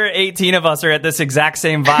 the other 18 of us are at this exact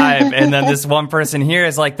same vibe. And then this one person here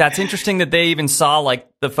is like, that's interesting that they even saw like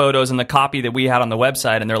the photos and the copy that we had on the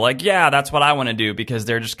website. And they're like, yeah, that's what I want to do, because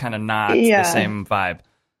they're just kind of not the same vibe.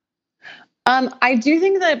 I do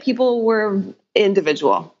think that people were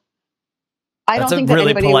individual. That's a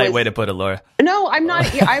really polite way to put it, Laura. No, I'm not.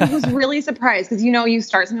 I was really surprised because, you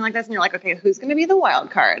start something like this and you're like, okay, who's going to be the wild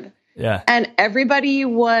card? Yeah. And everybody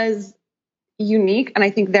was unique, and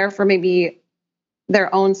I think there for maybe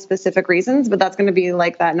their own specific reasons, but that's going to be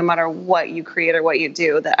like that no matter what you create or what you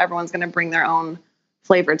do, that everyone's going to bring their own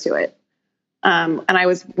flavor to it. And I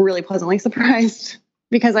was really pleasantly surprised,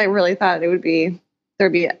 because I really thought there'd be,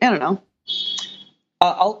 I don't know.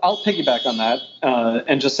 I'll piggyback on that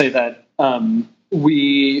and just say that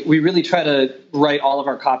we really try to write all of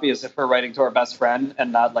our copy as if we're writing to our best friend,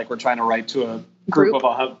 and not like we're trying to write to a group of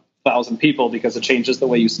 1,000 people, because it changes the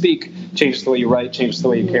way you speak, changes the way you write, changes the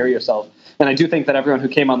way you carry yourself. And I do think that everyone who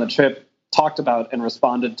came on the trip talked about and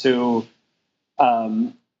responded to,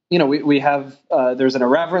 we have, there's an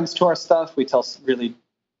irreverence to our stuff. We tell really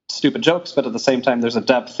stupid jokes, but at the same time, there's a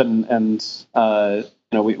depth and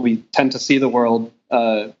we tend to see the world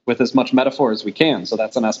with as much metaphor as we can. So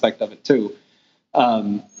that's an aspect of it too.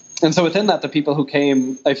 And so within that, the people who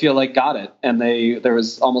came, I feel like, got it. And there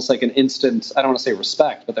was almost like an instant, I don't want to say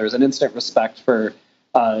respect, but there was an instant respect for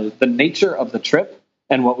the nature of the trip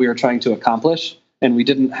and what we were trying to accomplish. And we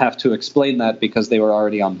didn't have to explain that because they were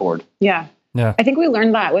already on board. Yeah. Yeah. I think we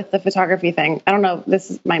learned that with the photography thing. I don't know,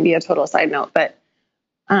 might be a total side note, but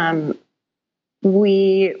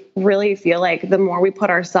we really feel like the more we put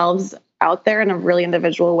ourselves out there in a really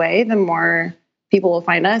individual way, the more people will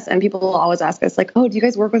find us. And people will always ask us like, oh, do you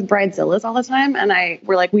guys work with Bridezillas all the time? And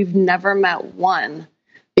we're like, we've never met one,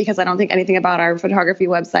 because I don't think anything about our photography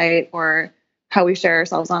website or how we share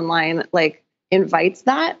ourselves online like invites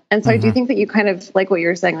that. And so I do think that you kind of like what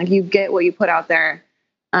you're saying, like you get what you put out there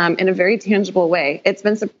in a very tangible way.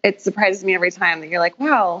 It surprises me every time that you're like,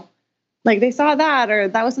 wow, like they saw that, or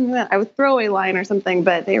that was something that I would throw a line or something,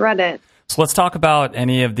 but they read it. So let's talk about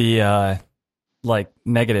any of the like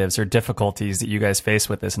negatives or difficulties that you guys face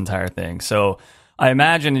with this entire thing. So I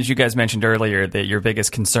imagine, as you guys mentioned earlier, that your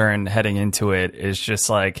biggest concern heading into it is just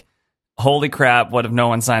like, holy crap, what if no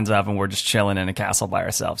one signs up and we're just chilling in a castle by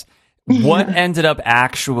ourselves? What ended up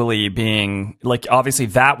actually being, like, obviously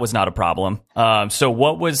that was not a problem. So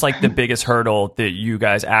what was like the biggest hurdle that you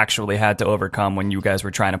guys actually had to overcome when you guys were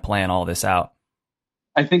trying to plan all this out?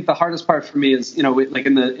 I think the hardest part for me is, like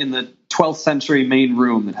in the 12th century main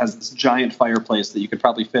room that has this giant fireplace that you could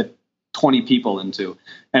probably fit 20 people into.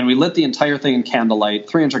 And we lit the entire thing in candlelight,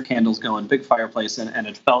 300 candles going, big fireplace, and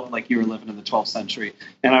it felt like you were living in the 12th century.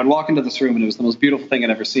 And I'd walk into this room and it was the most beautiful thing I'd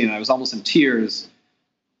ever seen. And I was almost in tears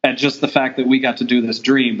at just the fact that we got to do this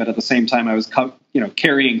dream. But at the same time, I was,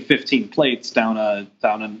 carrying 15 plates down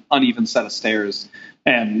an uneven set of stairs.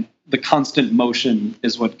 And the constant motion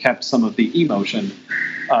is what kept some of the emotion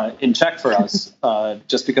in check for us.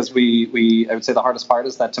 Just because I would say the hardest part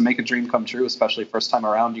is that to make a dream come true, especially first time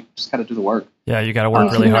around, you just got to do the work. Yeah, you got to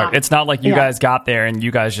work really hard. It's not like you guys got there and you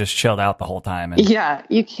guys just chilled out the whole time. Yeah,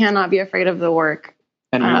 you cannot be afraid of the work.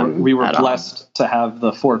 And we were blessed to have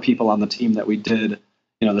the 4 people on the team that we did.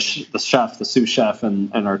 The chef, the sous chef,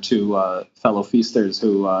 and our 2 fellow feasters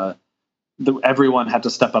who everyone had to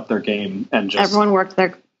step up their game and just everyone worked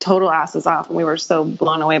their total asses off, and we were so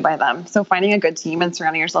blown away by them. So finding a good team and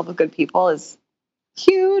surrounding yourself with good people is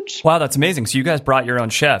huge. Wow, that's amazing. So you guys brought your own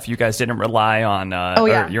chef. You guys didn't rely on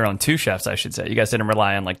or your own 2 chefs, I should say. You guys didn't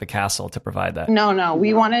rely on like the castle to provide that. No.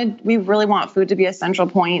 We really want food to be a central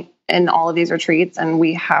point in all of these retreats, and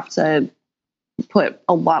we have to put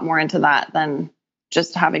a lot more into that than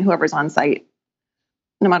just having whoever's on site,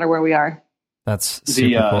 no matter where we are. That's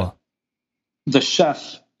super cool. The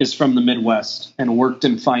chef is from the Midwest and worked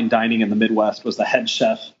in fine dining in the Midwest, was the head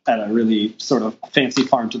chef at a really sort of fancy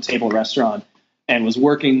farm-to-table restaurant, and was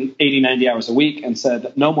working 80, 90 hours a week and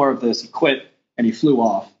said, no more of this. He quit and he flew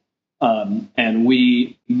off. And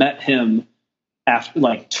we met him after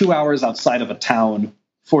like 2 hours outside of a town,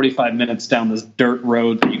 45 minutes down this dirt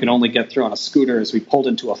road that you can only get through on a scooter, as we pulled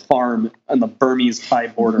into a farm on the Burmese-Thai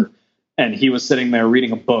border. And he was sitting there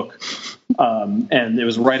reading a book. And it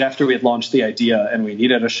was right after we had launched the idea and we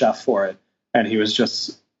needed a chef for it. And he was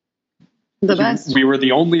just the best. We were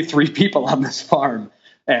the only 3 people on this farm.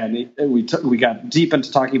 And we got deep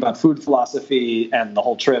into talking about food philosophy and the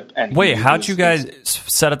whole trip. And wait, how'd you guys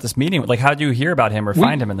set up this meeting? Like, how'd you hear about him or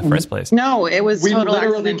find him in the first place? No, it was we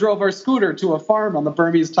literally drove our scooter to a farm on the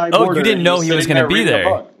Burmese-Thai border. Oh, you didn't know he was going to be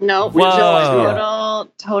there? No,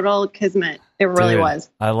 total kismet. It really was.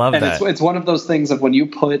 I love that. It's one of those things of when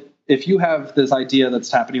if you have this idea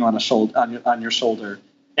that's happening on your shoulder,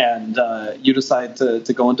 and you decide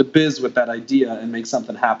to go into biz with that idea and make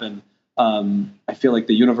something happen. I feel like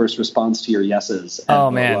the universe responds to your yeses.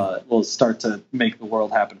 And will start to make the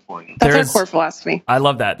world happen for you. That's our core philosophy. I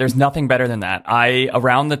love that. There's nothing better than that.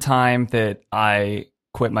 Around the time that I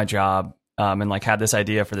quit my job and like had this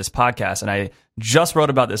idea for this podcast, and I just wrote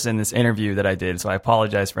about this in this interview that I did, so I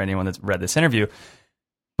apologize for anyone that's read this interview.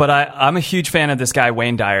 But I'm a huge fan of this guy,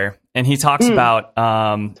 Wayne Dyer, and he talks about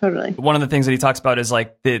totally. One of the things that he talks about is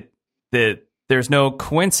like that there's no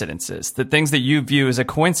coincidences. The things that you view as a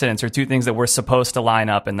coincidence are 2 things that we're supposed to line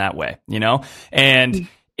up in that way, And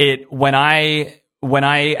when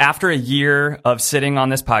I after a year of sitting on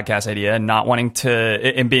this podcast idea and not wanting to,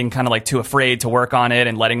 and being kind of like too afraid to work on it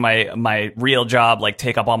and letting my real job like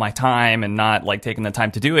take up all my time and not like taking the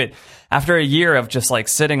time to do it, after a year of just like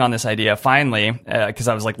sitting on this idea, finally, because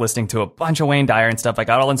I was like listening to a bunch of Wayne Dyer and stuff, I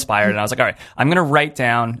got all inspired and I was like, all right, I'm going to write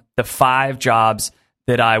down the 5 jobs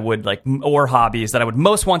that I would like, or hobbies that I would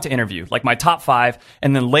most want to interview, like my top 5.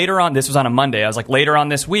 And then later on, this was on a Monday, I was like, later on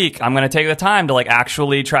this week, I'm going to take the time to like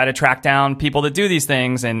actually try to track down people that do these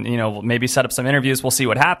things and, maybe set up some interviews. We'll see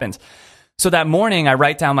what happens. So that morning I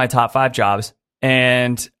write down my top 5 jobs,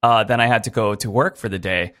 and then I had to go to work for the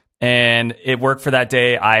day. and it worked for that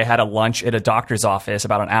day. I had a lunch at a doctor's office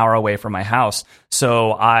about an hour away from my house.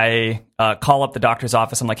 So I call up the doctor's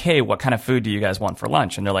office. I'm like, hey, what kind of food do you guys want for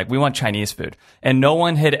lunch? And they're like, we want Chinese food. And no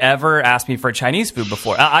one had ever asked me for Chinese food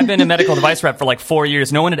before. I've been a medical device rep for like 4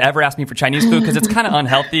 years. No one had ever asked me for Chinese food because it's kind of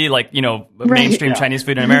unhealthy, like, you know, mainstream Chinese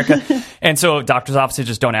food in America. And so doctor's offices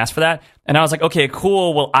just don't ask for that. And I was like, okay,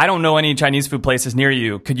 cool. Well, I don't know any Chinese food places near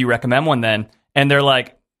you. Could you recommend one then? And they're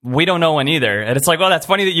like, we don't know one either. And it's like, well, that's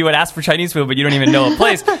funny that you would ask for Chinese food, but you don't even know a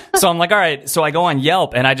place. So I'm like, all right. So I go on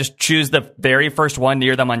Yelp and I just choose the very first one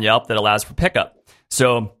near them on Yelp that allows for pickup.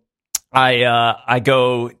 So I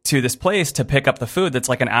go to this place to pick up the food that's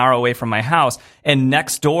like an hour away from my house. And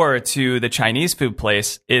next door to the Chinese food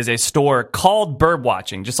place is a store called Bird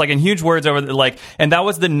Watching, just like in huge words over the, like, and that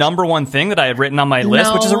was the number one thing that I had written on my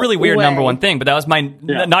list, which is a really weird number one thing, but that was my,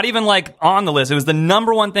 not even like on the list. It was the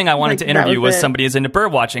number one thing I wanted to interview was somebody who's into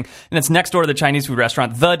bird watching. And it's next door to the Chinese food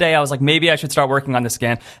restaurant. The day I was like, maybe I should start working on this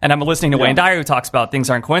again. And I'm listening to Wayne Dyer, who talks about things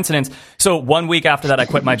aren't coincidence. So 1 week after that, I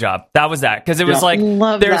quit my job. That was that. Cause it was like,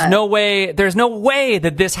 there's no way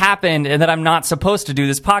that this happened and that I'm not supposed to do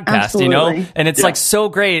this podcast, you know? And it's like so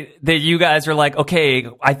great that you guys are like, okay,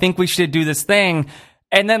 I think we should do this thing.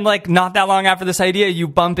 And then like not that long after this idea, you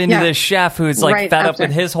bump into this chef who's like fed up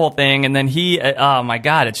with his whole thing. And then he, oh my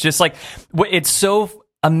God, it's just like, it's so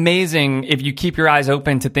amazing if you keep your eyes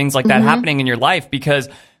open to things like that happening in your life, because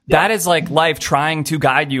that is like life trying to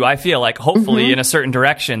guide you, I feel like, hopefully in a certain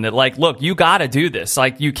direction that like, look, you got to do this.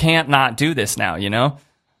 Like you can't not do this now, you know?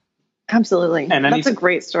 Absolutely. And that's a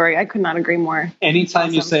great story. I could not agree more.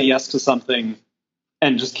 Anytime you say yes to something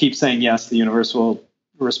and just keep saying yes, the universe will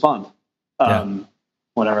respond.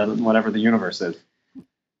 Whatever the universe is.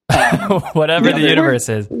 Whatever the universe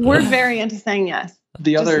is. We're very into saying yes.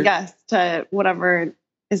 Yes to whatever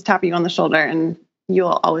is tapping you on the shoulder, and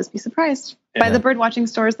you'll always be surprised by the bird watching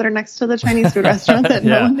stores that are next to the Chinese food restaurant that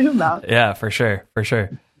no one knew about. Yeah, for sure. For sure.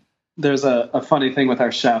 There's a funny thing with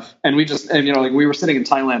our chef, and we were sitting in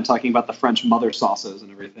Thailand talking about the French mother sauces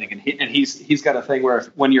and everything, and he's got a thing where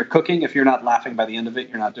when you're cooking, if you're not laughing by the end of it,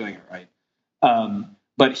 you're not doing it right.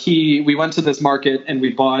 But we went to this market and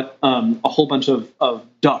we bought a whole bunch of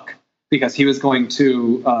duck because he was going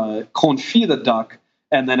to confit the duck,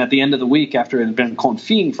 and then at the end of the week, after it had been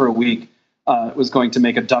confiting for a week, was going to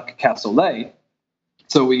make a duck cassoulet.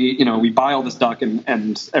 So we buy all this duck, and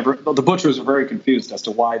the butchers were very confused as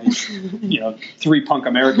to why these 3 punk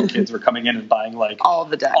American kids were coming in and buying like all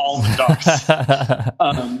the ducks.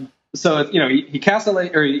 So he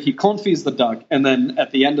cassoulet, or he confits the duck, and then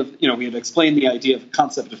at the end of we had explained the idea of the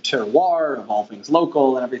concept of terroir, of all things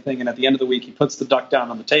local and everything. And at the end of the week, he puts the duck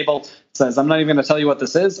down on the table, says, "I'm not even going to tell you what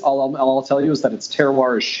this is. All I'll tell you is that it's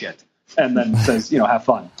terroir as shit," and then says, "Have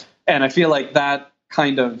fun." And I feel like that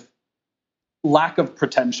kind of lack of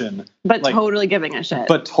pretension, but totally giving a shit,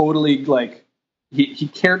 but totally like he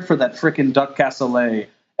cared for that frickin' duck cassoulet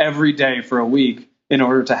every day for a week in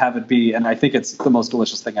order to have it be, and I think it's the most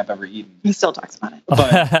delicious thing I've ever eaten. He still talks about it,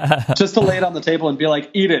 but just to lay it on the table and be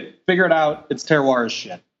like, eat it, figure it out, it's terroir as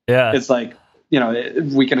shit. Yeah, it's like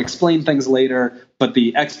we can explain things later, but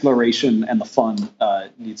the exploration and the fun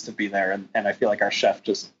needs to be there, and I feel like our Chef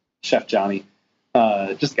Johnny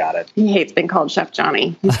just got it. He hates being called Chef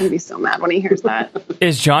Johnny. He's going to be so mad when he hears that.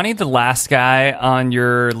 Is Johnny the last guy on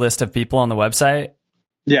your list of people on the website?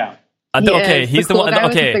 Yeah. Okay, he's the one. Guy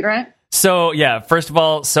okay. With the cigarette? So yeah, first of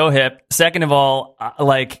all, so hip. Second of all,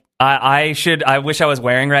 I wish I was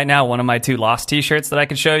wearing right now one of my 2 Lost t-shirts that I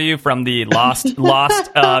could show you from the Lost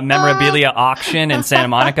memorabilia auction in Santa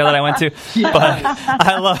Monica that I went to. Yeah. But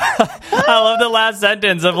I love the last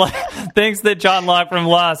sentence of like, thinks that John Locke from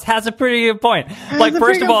Lost has a pretty good point. Like,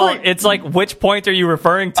 first of all, it's like, which point are you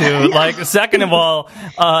referring to? Like, second of all,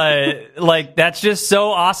 like, that's just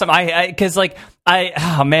so awesome.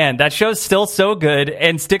 Oh man, that show's still so good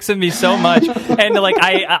and sticks with me so much. And like,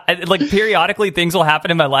 I like periodically things will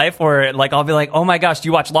happen in my life where like, I'll be like, oh my gosh, do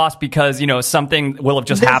you watch Lost? Because, something will have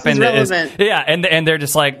just happened. And they're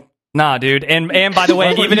just like, nah, dude. And by the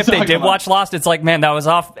way, even if they did watch Lost, it's like, man, that was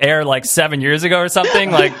off air like 7 years ago or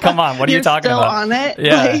something. Like, come on, what are you talking about? On it?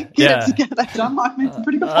 Yeah, get it together. John Locke made some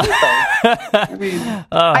pretty good points, though.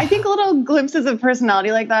 I think little glimpses of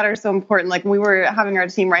personality like that are so important. Like when we were having our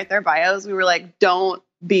team write their bios, we were like, don't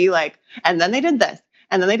be like, and then they did this.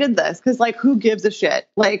 And then they did this, because like, who gives a shit?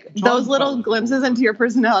 Like those little glimpses into your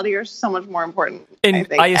personality are so much more important. And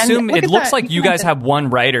I assume it looks like you guys have one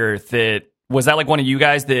writer that. Was that like one of you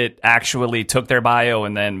guys that actually took their bio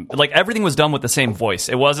and then like everything was done with the same voice?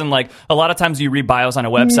 It wasn't like a lot of times you read bios on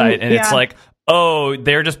a website and it's like, oh,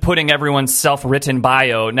 they're just putting everyone's self-written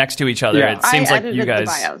bio next to each other. Yeah. It seems I like you edited the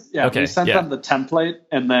guys. bios. Yeah, Okay, we sent yeah. them the template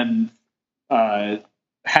and then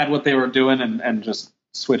had what they were doing and just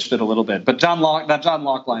switched it a little bit. But John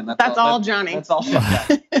Locke line. That's all Johnny. That's all. Yeah.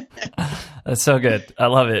 That's so good. I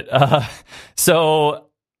love it. So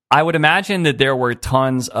I would imagine that there were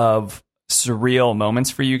tons of surreal moments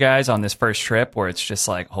for you guys on this first trip where it's just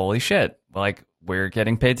like, holy shit, like we're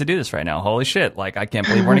getting paid to do this right now. Holy shit. Like, I can't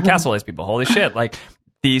believe we're in a castle with these people. Holy shit. Like,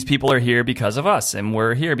 these people are here because of us and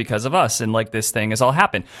we're here because of us. And like, this thing has all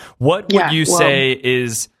happened. What would you say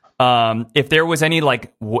is, if there was any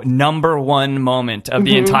like number one moment of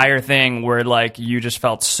the entire thing where like you just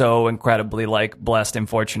felt so incredibly like blessed and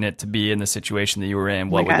fortunate to be in the situation that you were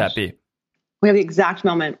in, what would that be? We have the exact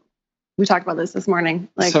moment. We talked about this morning.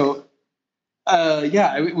 Like, So,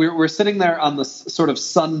 we're sitting there on the sort of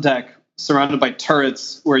sun deck surrounded by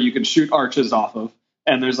turrets where you can shoot arches off of.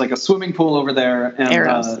 And there's like a swimming pool over there. And,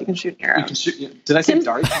 arrows. You can shoot arrows. You can shoot, did I say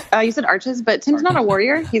darts? You said arches, but Tim's not a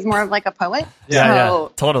warrior. He's more of like a poet. Yeah,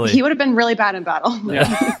 so totally. He would have been really bad in battle.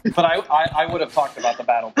 Yeah. But I would have talked about the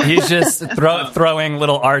battle. He's just throwing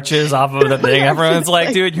little arches off of the thing. Everyone's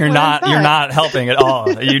like, dude, you're not helping at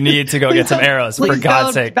all. You need to go get some arrows, for Please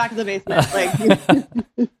God's go sake. back to the basement. Like,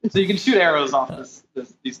 So you can shoot arrows off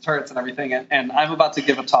these turrets and everything. And I'm about to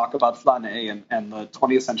give a talk about Flâner and the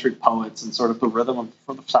 20th century poets and sort of the rhythm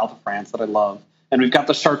from the south of France that I love. And we've got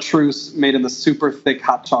the chartreuse made in the super thick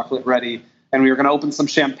hot chocolate ready. And we were going to open some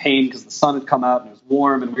champagne because the sun had come out and it was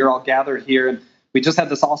warm. And we were all gathered here. And we just had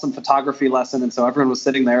this awesome photography lesson. And so everyone was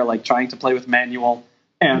sitting there like trying to play with manual.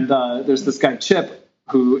 And there's this guy, Chip,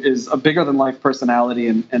 who is a bigger than life personality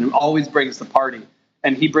and who always brings the party.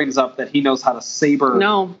 And he brings up that he knows how to saber.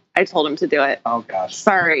 no, I told him to do it. Oh, gosh.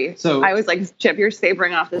 Sorry. So- I was like, Chip, you're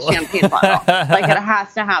sabering off this champagne bottle. Like, it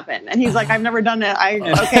has to happen. And he's like, I've never done it.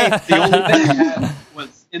 Okay. The only thing we had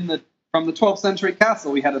was from the 12th century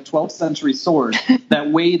castle, we had a 12th century sword that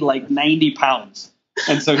weighed like 90 pounds.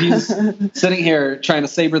 And so he's sitting here trying to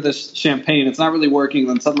saber this champagne. It's not really working.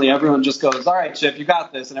 Then suddenly everyone just goes, all right, Chip, you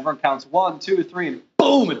got this. And everyone counts 1, 2, 3, and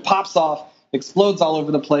boom, it pops off, explodes all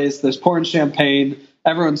over the place. There's pouring champagne.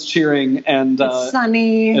 Everyone's cheering. And It's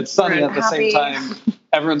sunny. it's sunny We're at the same happy. time.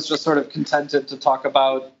 Everyone's just sort of contented to talk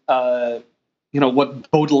about, what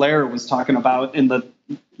Baudelaire was talking about in the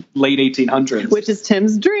late 1800s. Which is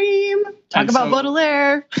Tim's dream. Talk And about so-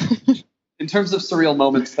 Baudelaire. In terms of surreal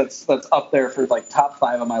moments, that's up there for like top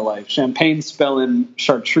 5 of my life. Champagne spilling,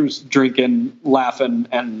 chartreuse drinking, laughing,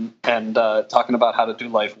 and talking about how to do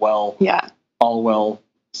life well. Yeah. All well,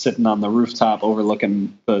 sitting on the rooftop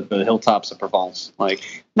overlooking the hilltops of Provence.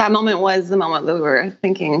 Like, That moment was the moment that we were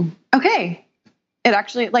thinking, okay, it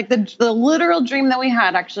actually, like the literal dream that we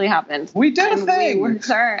had actually happened. we did a And thing. we worked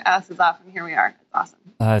our asses off, and here we are. It's awesome.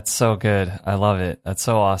 That's so good. I love it. That's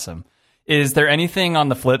so awesome. Is there anything on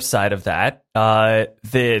the flip side of that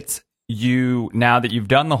that you, now that you've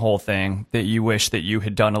done the whole thing, that you wish that you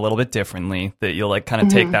had done a little bit differently, that you'll like kind of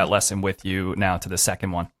take that lesson with you now to the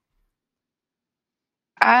second one?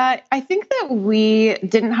 I think that we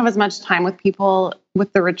didn't have as much time with people,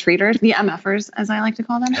 with the retreaters, the MFers, as I like to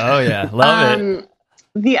call them. Oh yeah, love it.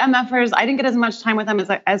 The MFers, I didn't get as much time with them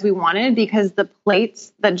as we wanted because the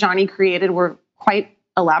plates that Johnny created were quite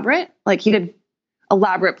elaborate. Like, he did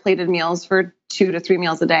elaborate plated meals for 2 to 3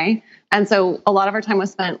 meals a day. And so a lot of our time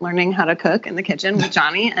was spent learning how to cook in the kitchen with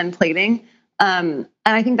Johnny and plating. And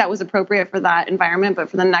I think that was appropriate for that environment. But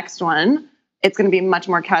for the next one, it's going to be much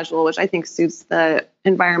more casual, which I think suits the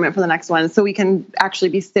environment for the next one. So we can actually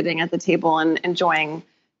be sitting at the table and enjoying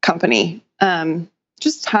company.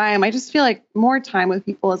 Just time. I just feel like more time with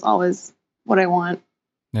people is always what I want.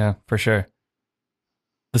 Yeah, for sure.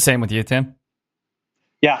 The same with you, Tim?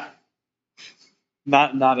 Yeah.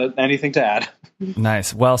 Not anything to add.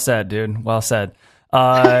 Nice. Well said, dude. Well said.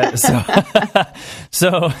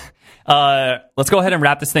 So let's go ahead and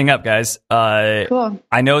wrap this thing up, guys. Cool.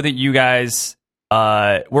 I know that you guys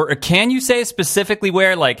can you say specifically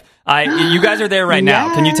where, like, you guys are there right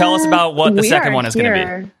now. Can you tell us about what the second one is going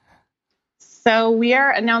to be? So we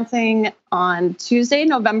are announcing on Tuesday,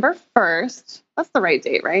 November 1st. That's the right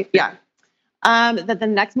date, right? Yeah. That the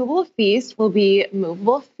next Movable Feast will be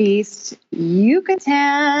Movable Feast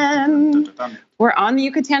Yucatan. We're on the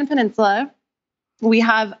Yucatan Peninsula. We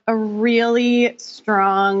have a really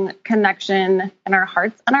strong connection in our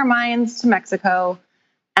hearts and our minds to Mexico,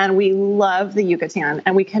 and we love the Yucatan,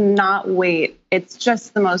 and we cannot wait. It's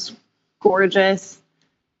just the most gorgeous,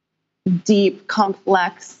 deep,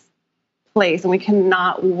 complex place, and we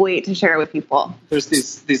cannot wait to share it with people. There's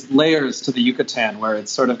these layers to the Yucatan where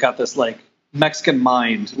it's sort of got this like Mexican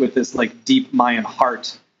mind with this like deep Mayan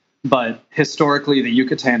heart. but historically the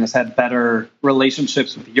Yucatan has had better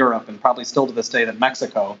relationships with Europe, and probably still to this day, than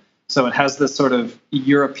Mexico. So it has this sort of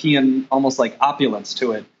European, almost like opulence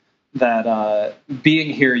to it, that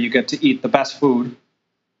being here, you get to eat the best food.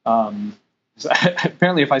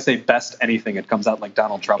 Apparently, if I say best anything, it comes out like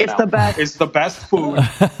Donald Trump. It's now. the best. It's the best food.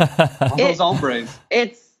 All those hombres.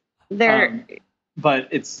 It's there.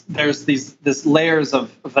 But there's this layers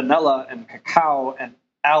of vanilla and cacao and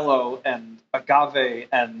aloe and agave,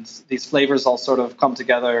 and these flavors all sort of come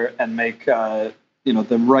together and make the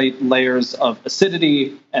right layers of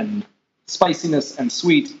acidity and spiciness and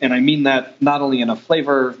sweet. And I mean that not only in a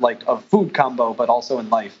flavor like of food combo, but also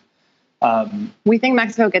in life. We think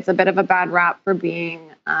Mexico gets a bit of a bad rap for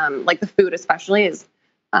being like the food especially is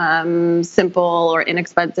simple or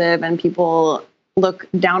inexpensive, and people look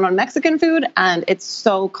down on Mexican food, and it's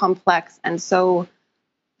so complex and so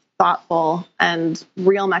thoughtful, and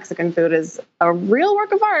real Mexican food is a real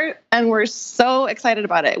work of art, and we're so excited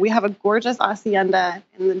about it. We have a gorgeous hacienda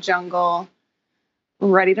in the jungle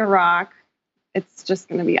ready to rock. It's just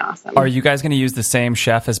going to be awesome. Are you guys going to use the same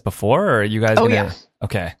chef as before, or are you guys going to... Yeah.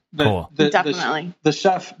 Okay, cool. Definitely. The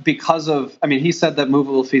chef, because of... I mean, he said that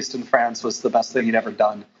Movable Feast in France was the best thing he'd ever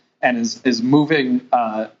done, and is moving...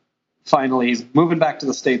 finally, he's moving back to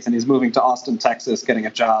the States, and he's moving to Austin, Texas, getting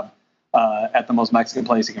a job at the most Mexican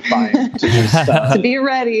place he can find to just... to be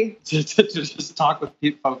ready. to just talk with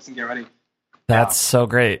folks and get ready. That's so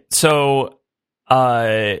great. So...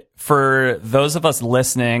 for those of us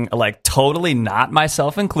listening, like totally not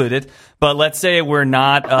myself included, but let's say we're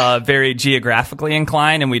not very geographically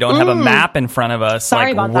inclined and we don't have a map in front of us.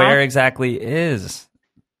 Sorry about where that. exactly is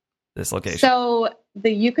this location? So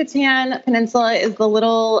the Yucatan Peninsula is the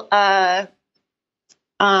little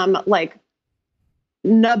like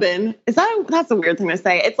nubbin. That's a weird thing to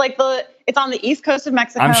say. It's like it's on the east coast of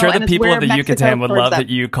Mexico. I'm sure and the it's people where of the Mexico Yucatan would love curves that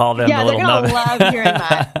you call them up. the little Yeah, they're nubbin. gonna love hearing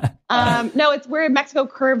that. No, it's where Mexico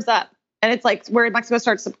curves up, and it's like where Mexico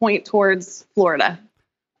starts to point towards Florida.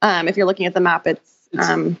 If you're looking at the map,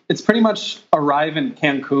 it's pretty much arrive in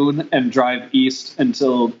Cancun and drive east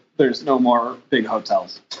until there's no more big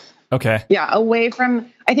hotels. Okay. Yeah, away from...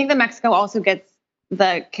 I think that Mexico also gets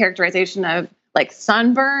the characterization of like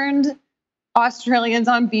sunburned Australians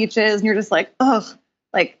on beaches, and you're just like, ugh.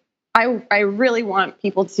 Like, I really want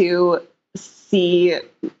people to see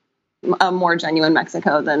a more genuine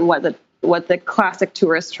Mexico than what the classic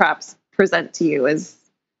tourist traps present to you as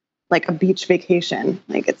like a beach vacation.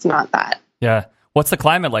 Like, it's not that. Yeah. What's the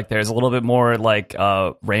climate like there? Is it a little bit more like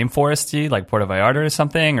rainforesty, like Puerto Vallarta or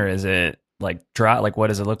something? Or is it like dry? Like, what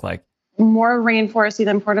does it look like? More rainforesty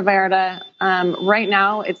than Puerto Vallarta. Right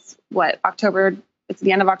now, it's October. It's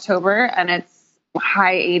the end of October, and it's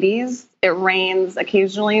high 80s. It rains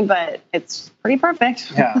occasionally, but it's pretty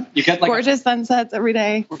perfect. Yeah, you get like gorgeous sunsets every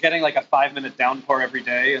day. We're getting like a 5-minute downpour every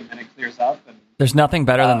day, and then it clears up. And there's nothing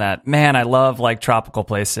better than that. Man, I love like tropical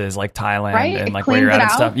places like Thailand, right? And it like where you're at and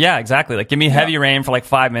out. stuff. Yeah, exactly. Like give me heavy rain for like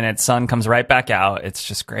 5 minutes, sun comes right back out. It's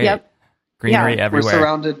just great. Yep. Greenery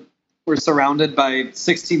everywhere. We're surrounded by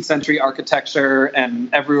 16th century architecture,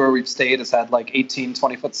 and everywhere we've stayed has had like 18,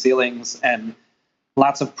 20-foot ceilings and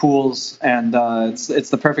lots of pools. And it's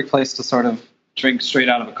the perfect place to sort of drink straight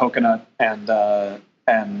out of a coconut and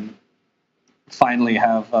finally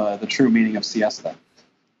have the true meaning of siesta.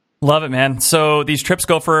 Love it, man. So these trips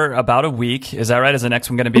go for about a week. Is that right? Is the next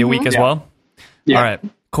one going to be a week as well? Yeah. All right.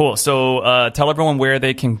 Cool. So tell everyone where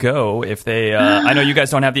they can go if they... I know you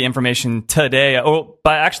guys don't have the information today.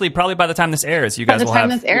 But actually, probably by the time this airs, you guys will have... By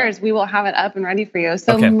the time this airs, we will have it up and ready for you.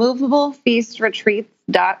 So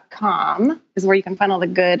movablefeastretreats.com is where you can find all the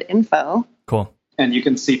good info. Cool. And you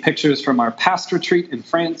can see pictures from our past retreat in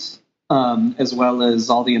France, as well as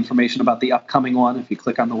all the information about the upcoming one if you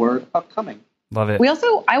click on the word upcoming. Love it.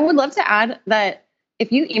 I would love to add that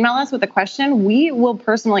if you email us with a question, we will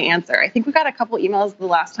personally answer. I think we got a couple emails the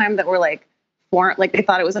last time that were like they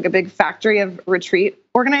thought it was like a big factory of retreat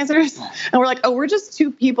organizers. And we're like, oh, we're just two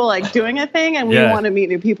people like doing a thing. And we want to meet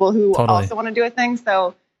new people who also want to do a thing.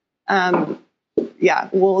 So,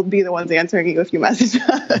 we'll be the ones answering you if you message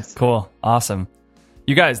us. Cool. Awesome.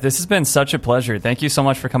 You guys, this has been such a pleasure. Thank you so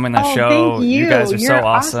much for coming on the show. Thank you. You guys are You're so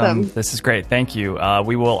awesome. awesome. This is great. Thank you.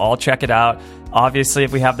 We will all check it out. Obviously,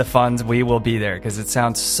 if we have the funds, we will be there because it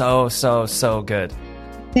sounds so, so, so good.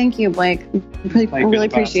 Thank you, Blake. Really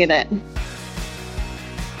appreciate it.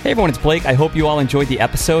 Hey everyone, it's Blake. I hope you all enjoyed the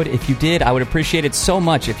episode. If you did, I would appreciate it so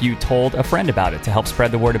much if you told a friend about it to help spread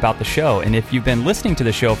the word about the show. And if you've been listening to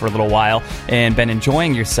the show for a little while and been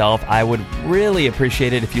enjoying yourself, I would really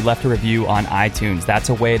appreciate it if you left a review on iTunes. That's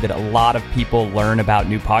a way that a lot of people learn about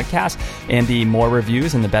new podcasts. And the more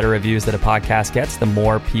reviews and the better reviews that a podcast gets, the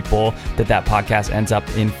more people that podcast ends up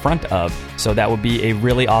in front of. So that would be a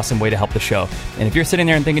really awesome way to help the show. And if you're sitting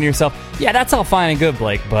there and thinking to yourself, yeah, that's all fine and good,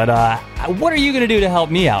 Blake, but what are you going to do to help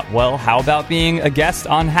me out? Well, how about being a guest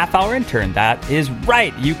on Half Hour Intern? That is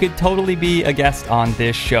right. You could totally be a guest on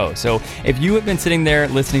this show. So if you have been sitting there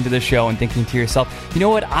listening to this show and thinking to yourself, you know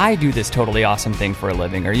what, I do this totally awesome thing for a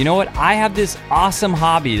living, or you know what, I have this awesome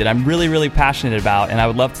hobby that I'm really, really passionate about and I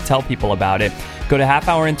would love to tell people about it, go to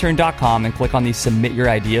halfhourintern.com and click on the Submit Your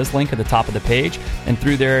Ideas link at the top of the page. And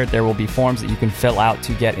through there will be forms that you can fill out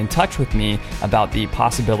to get in touch with me about the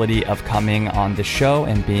possibility of coming on the show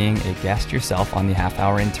and being a guest yourself on the Half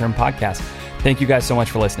Hour Intern podcast. Thank you guys so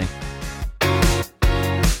much for listening.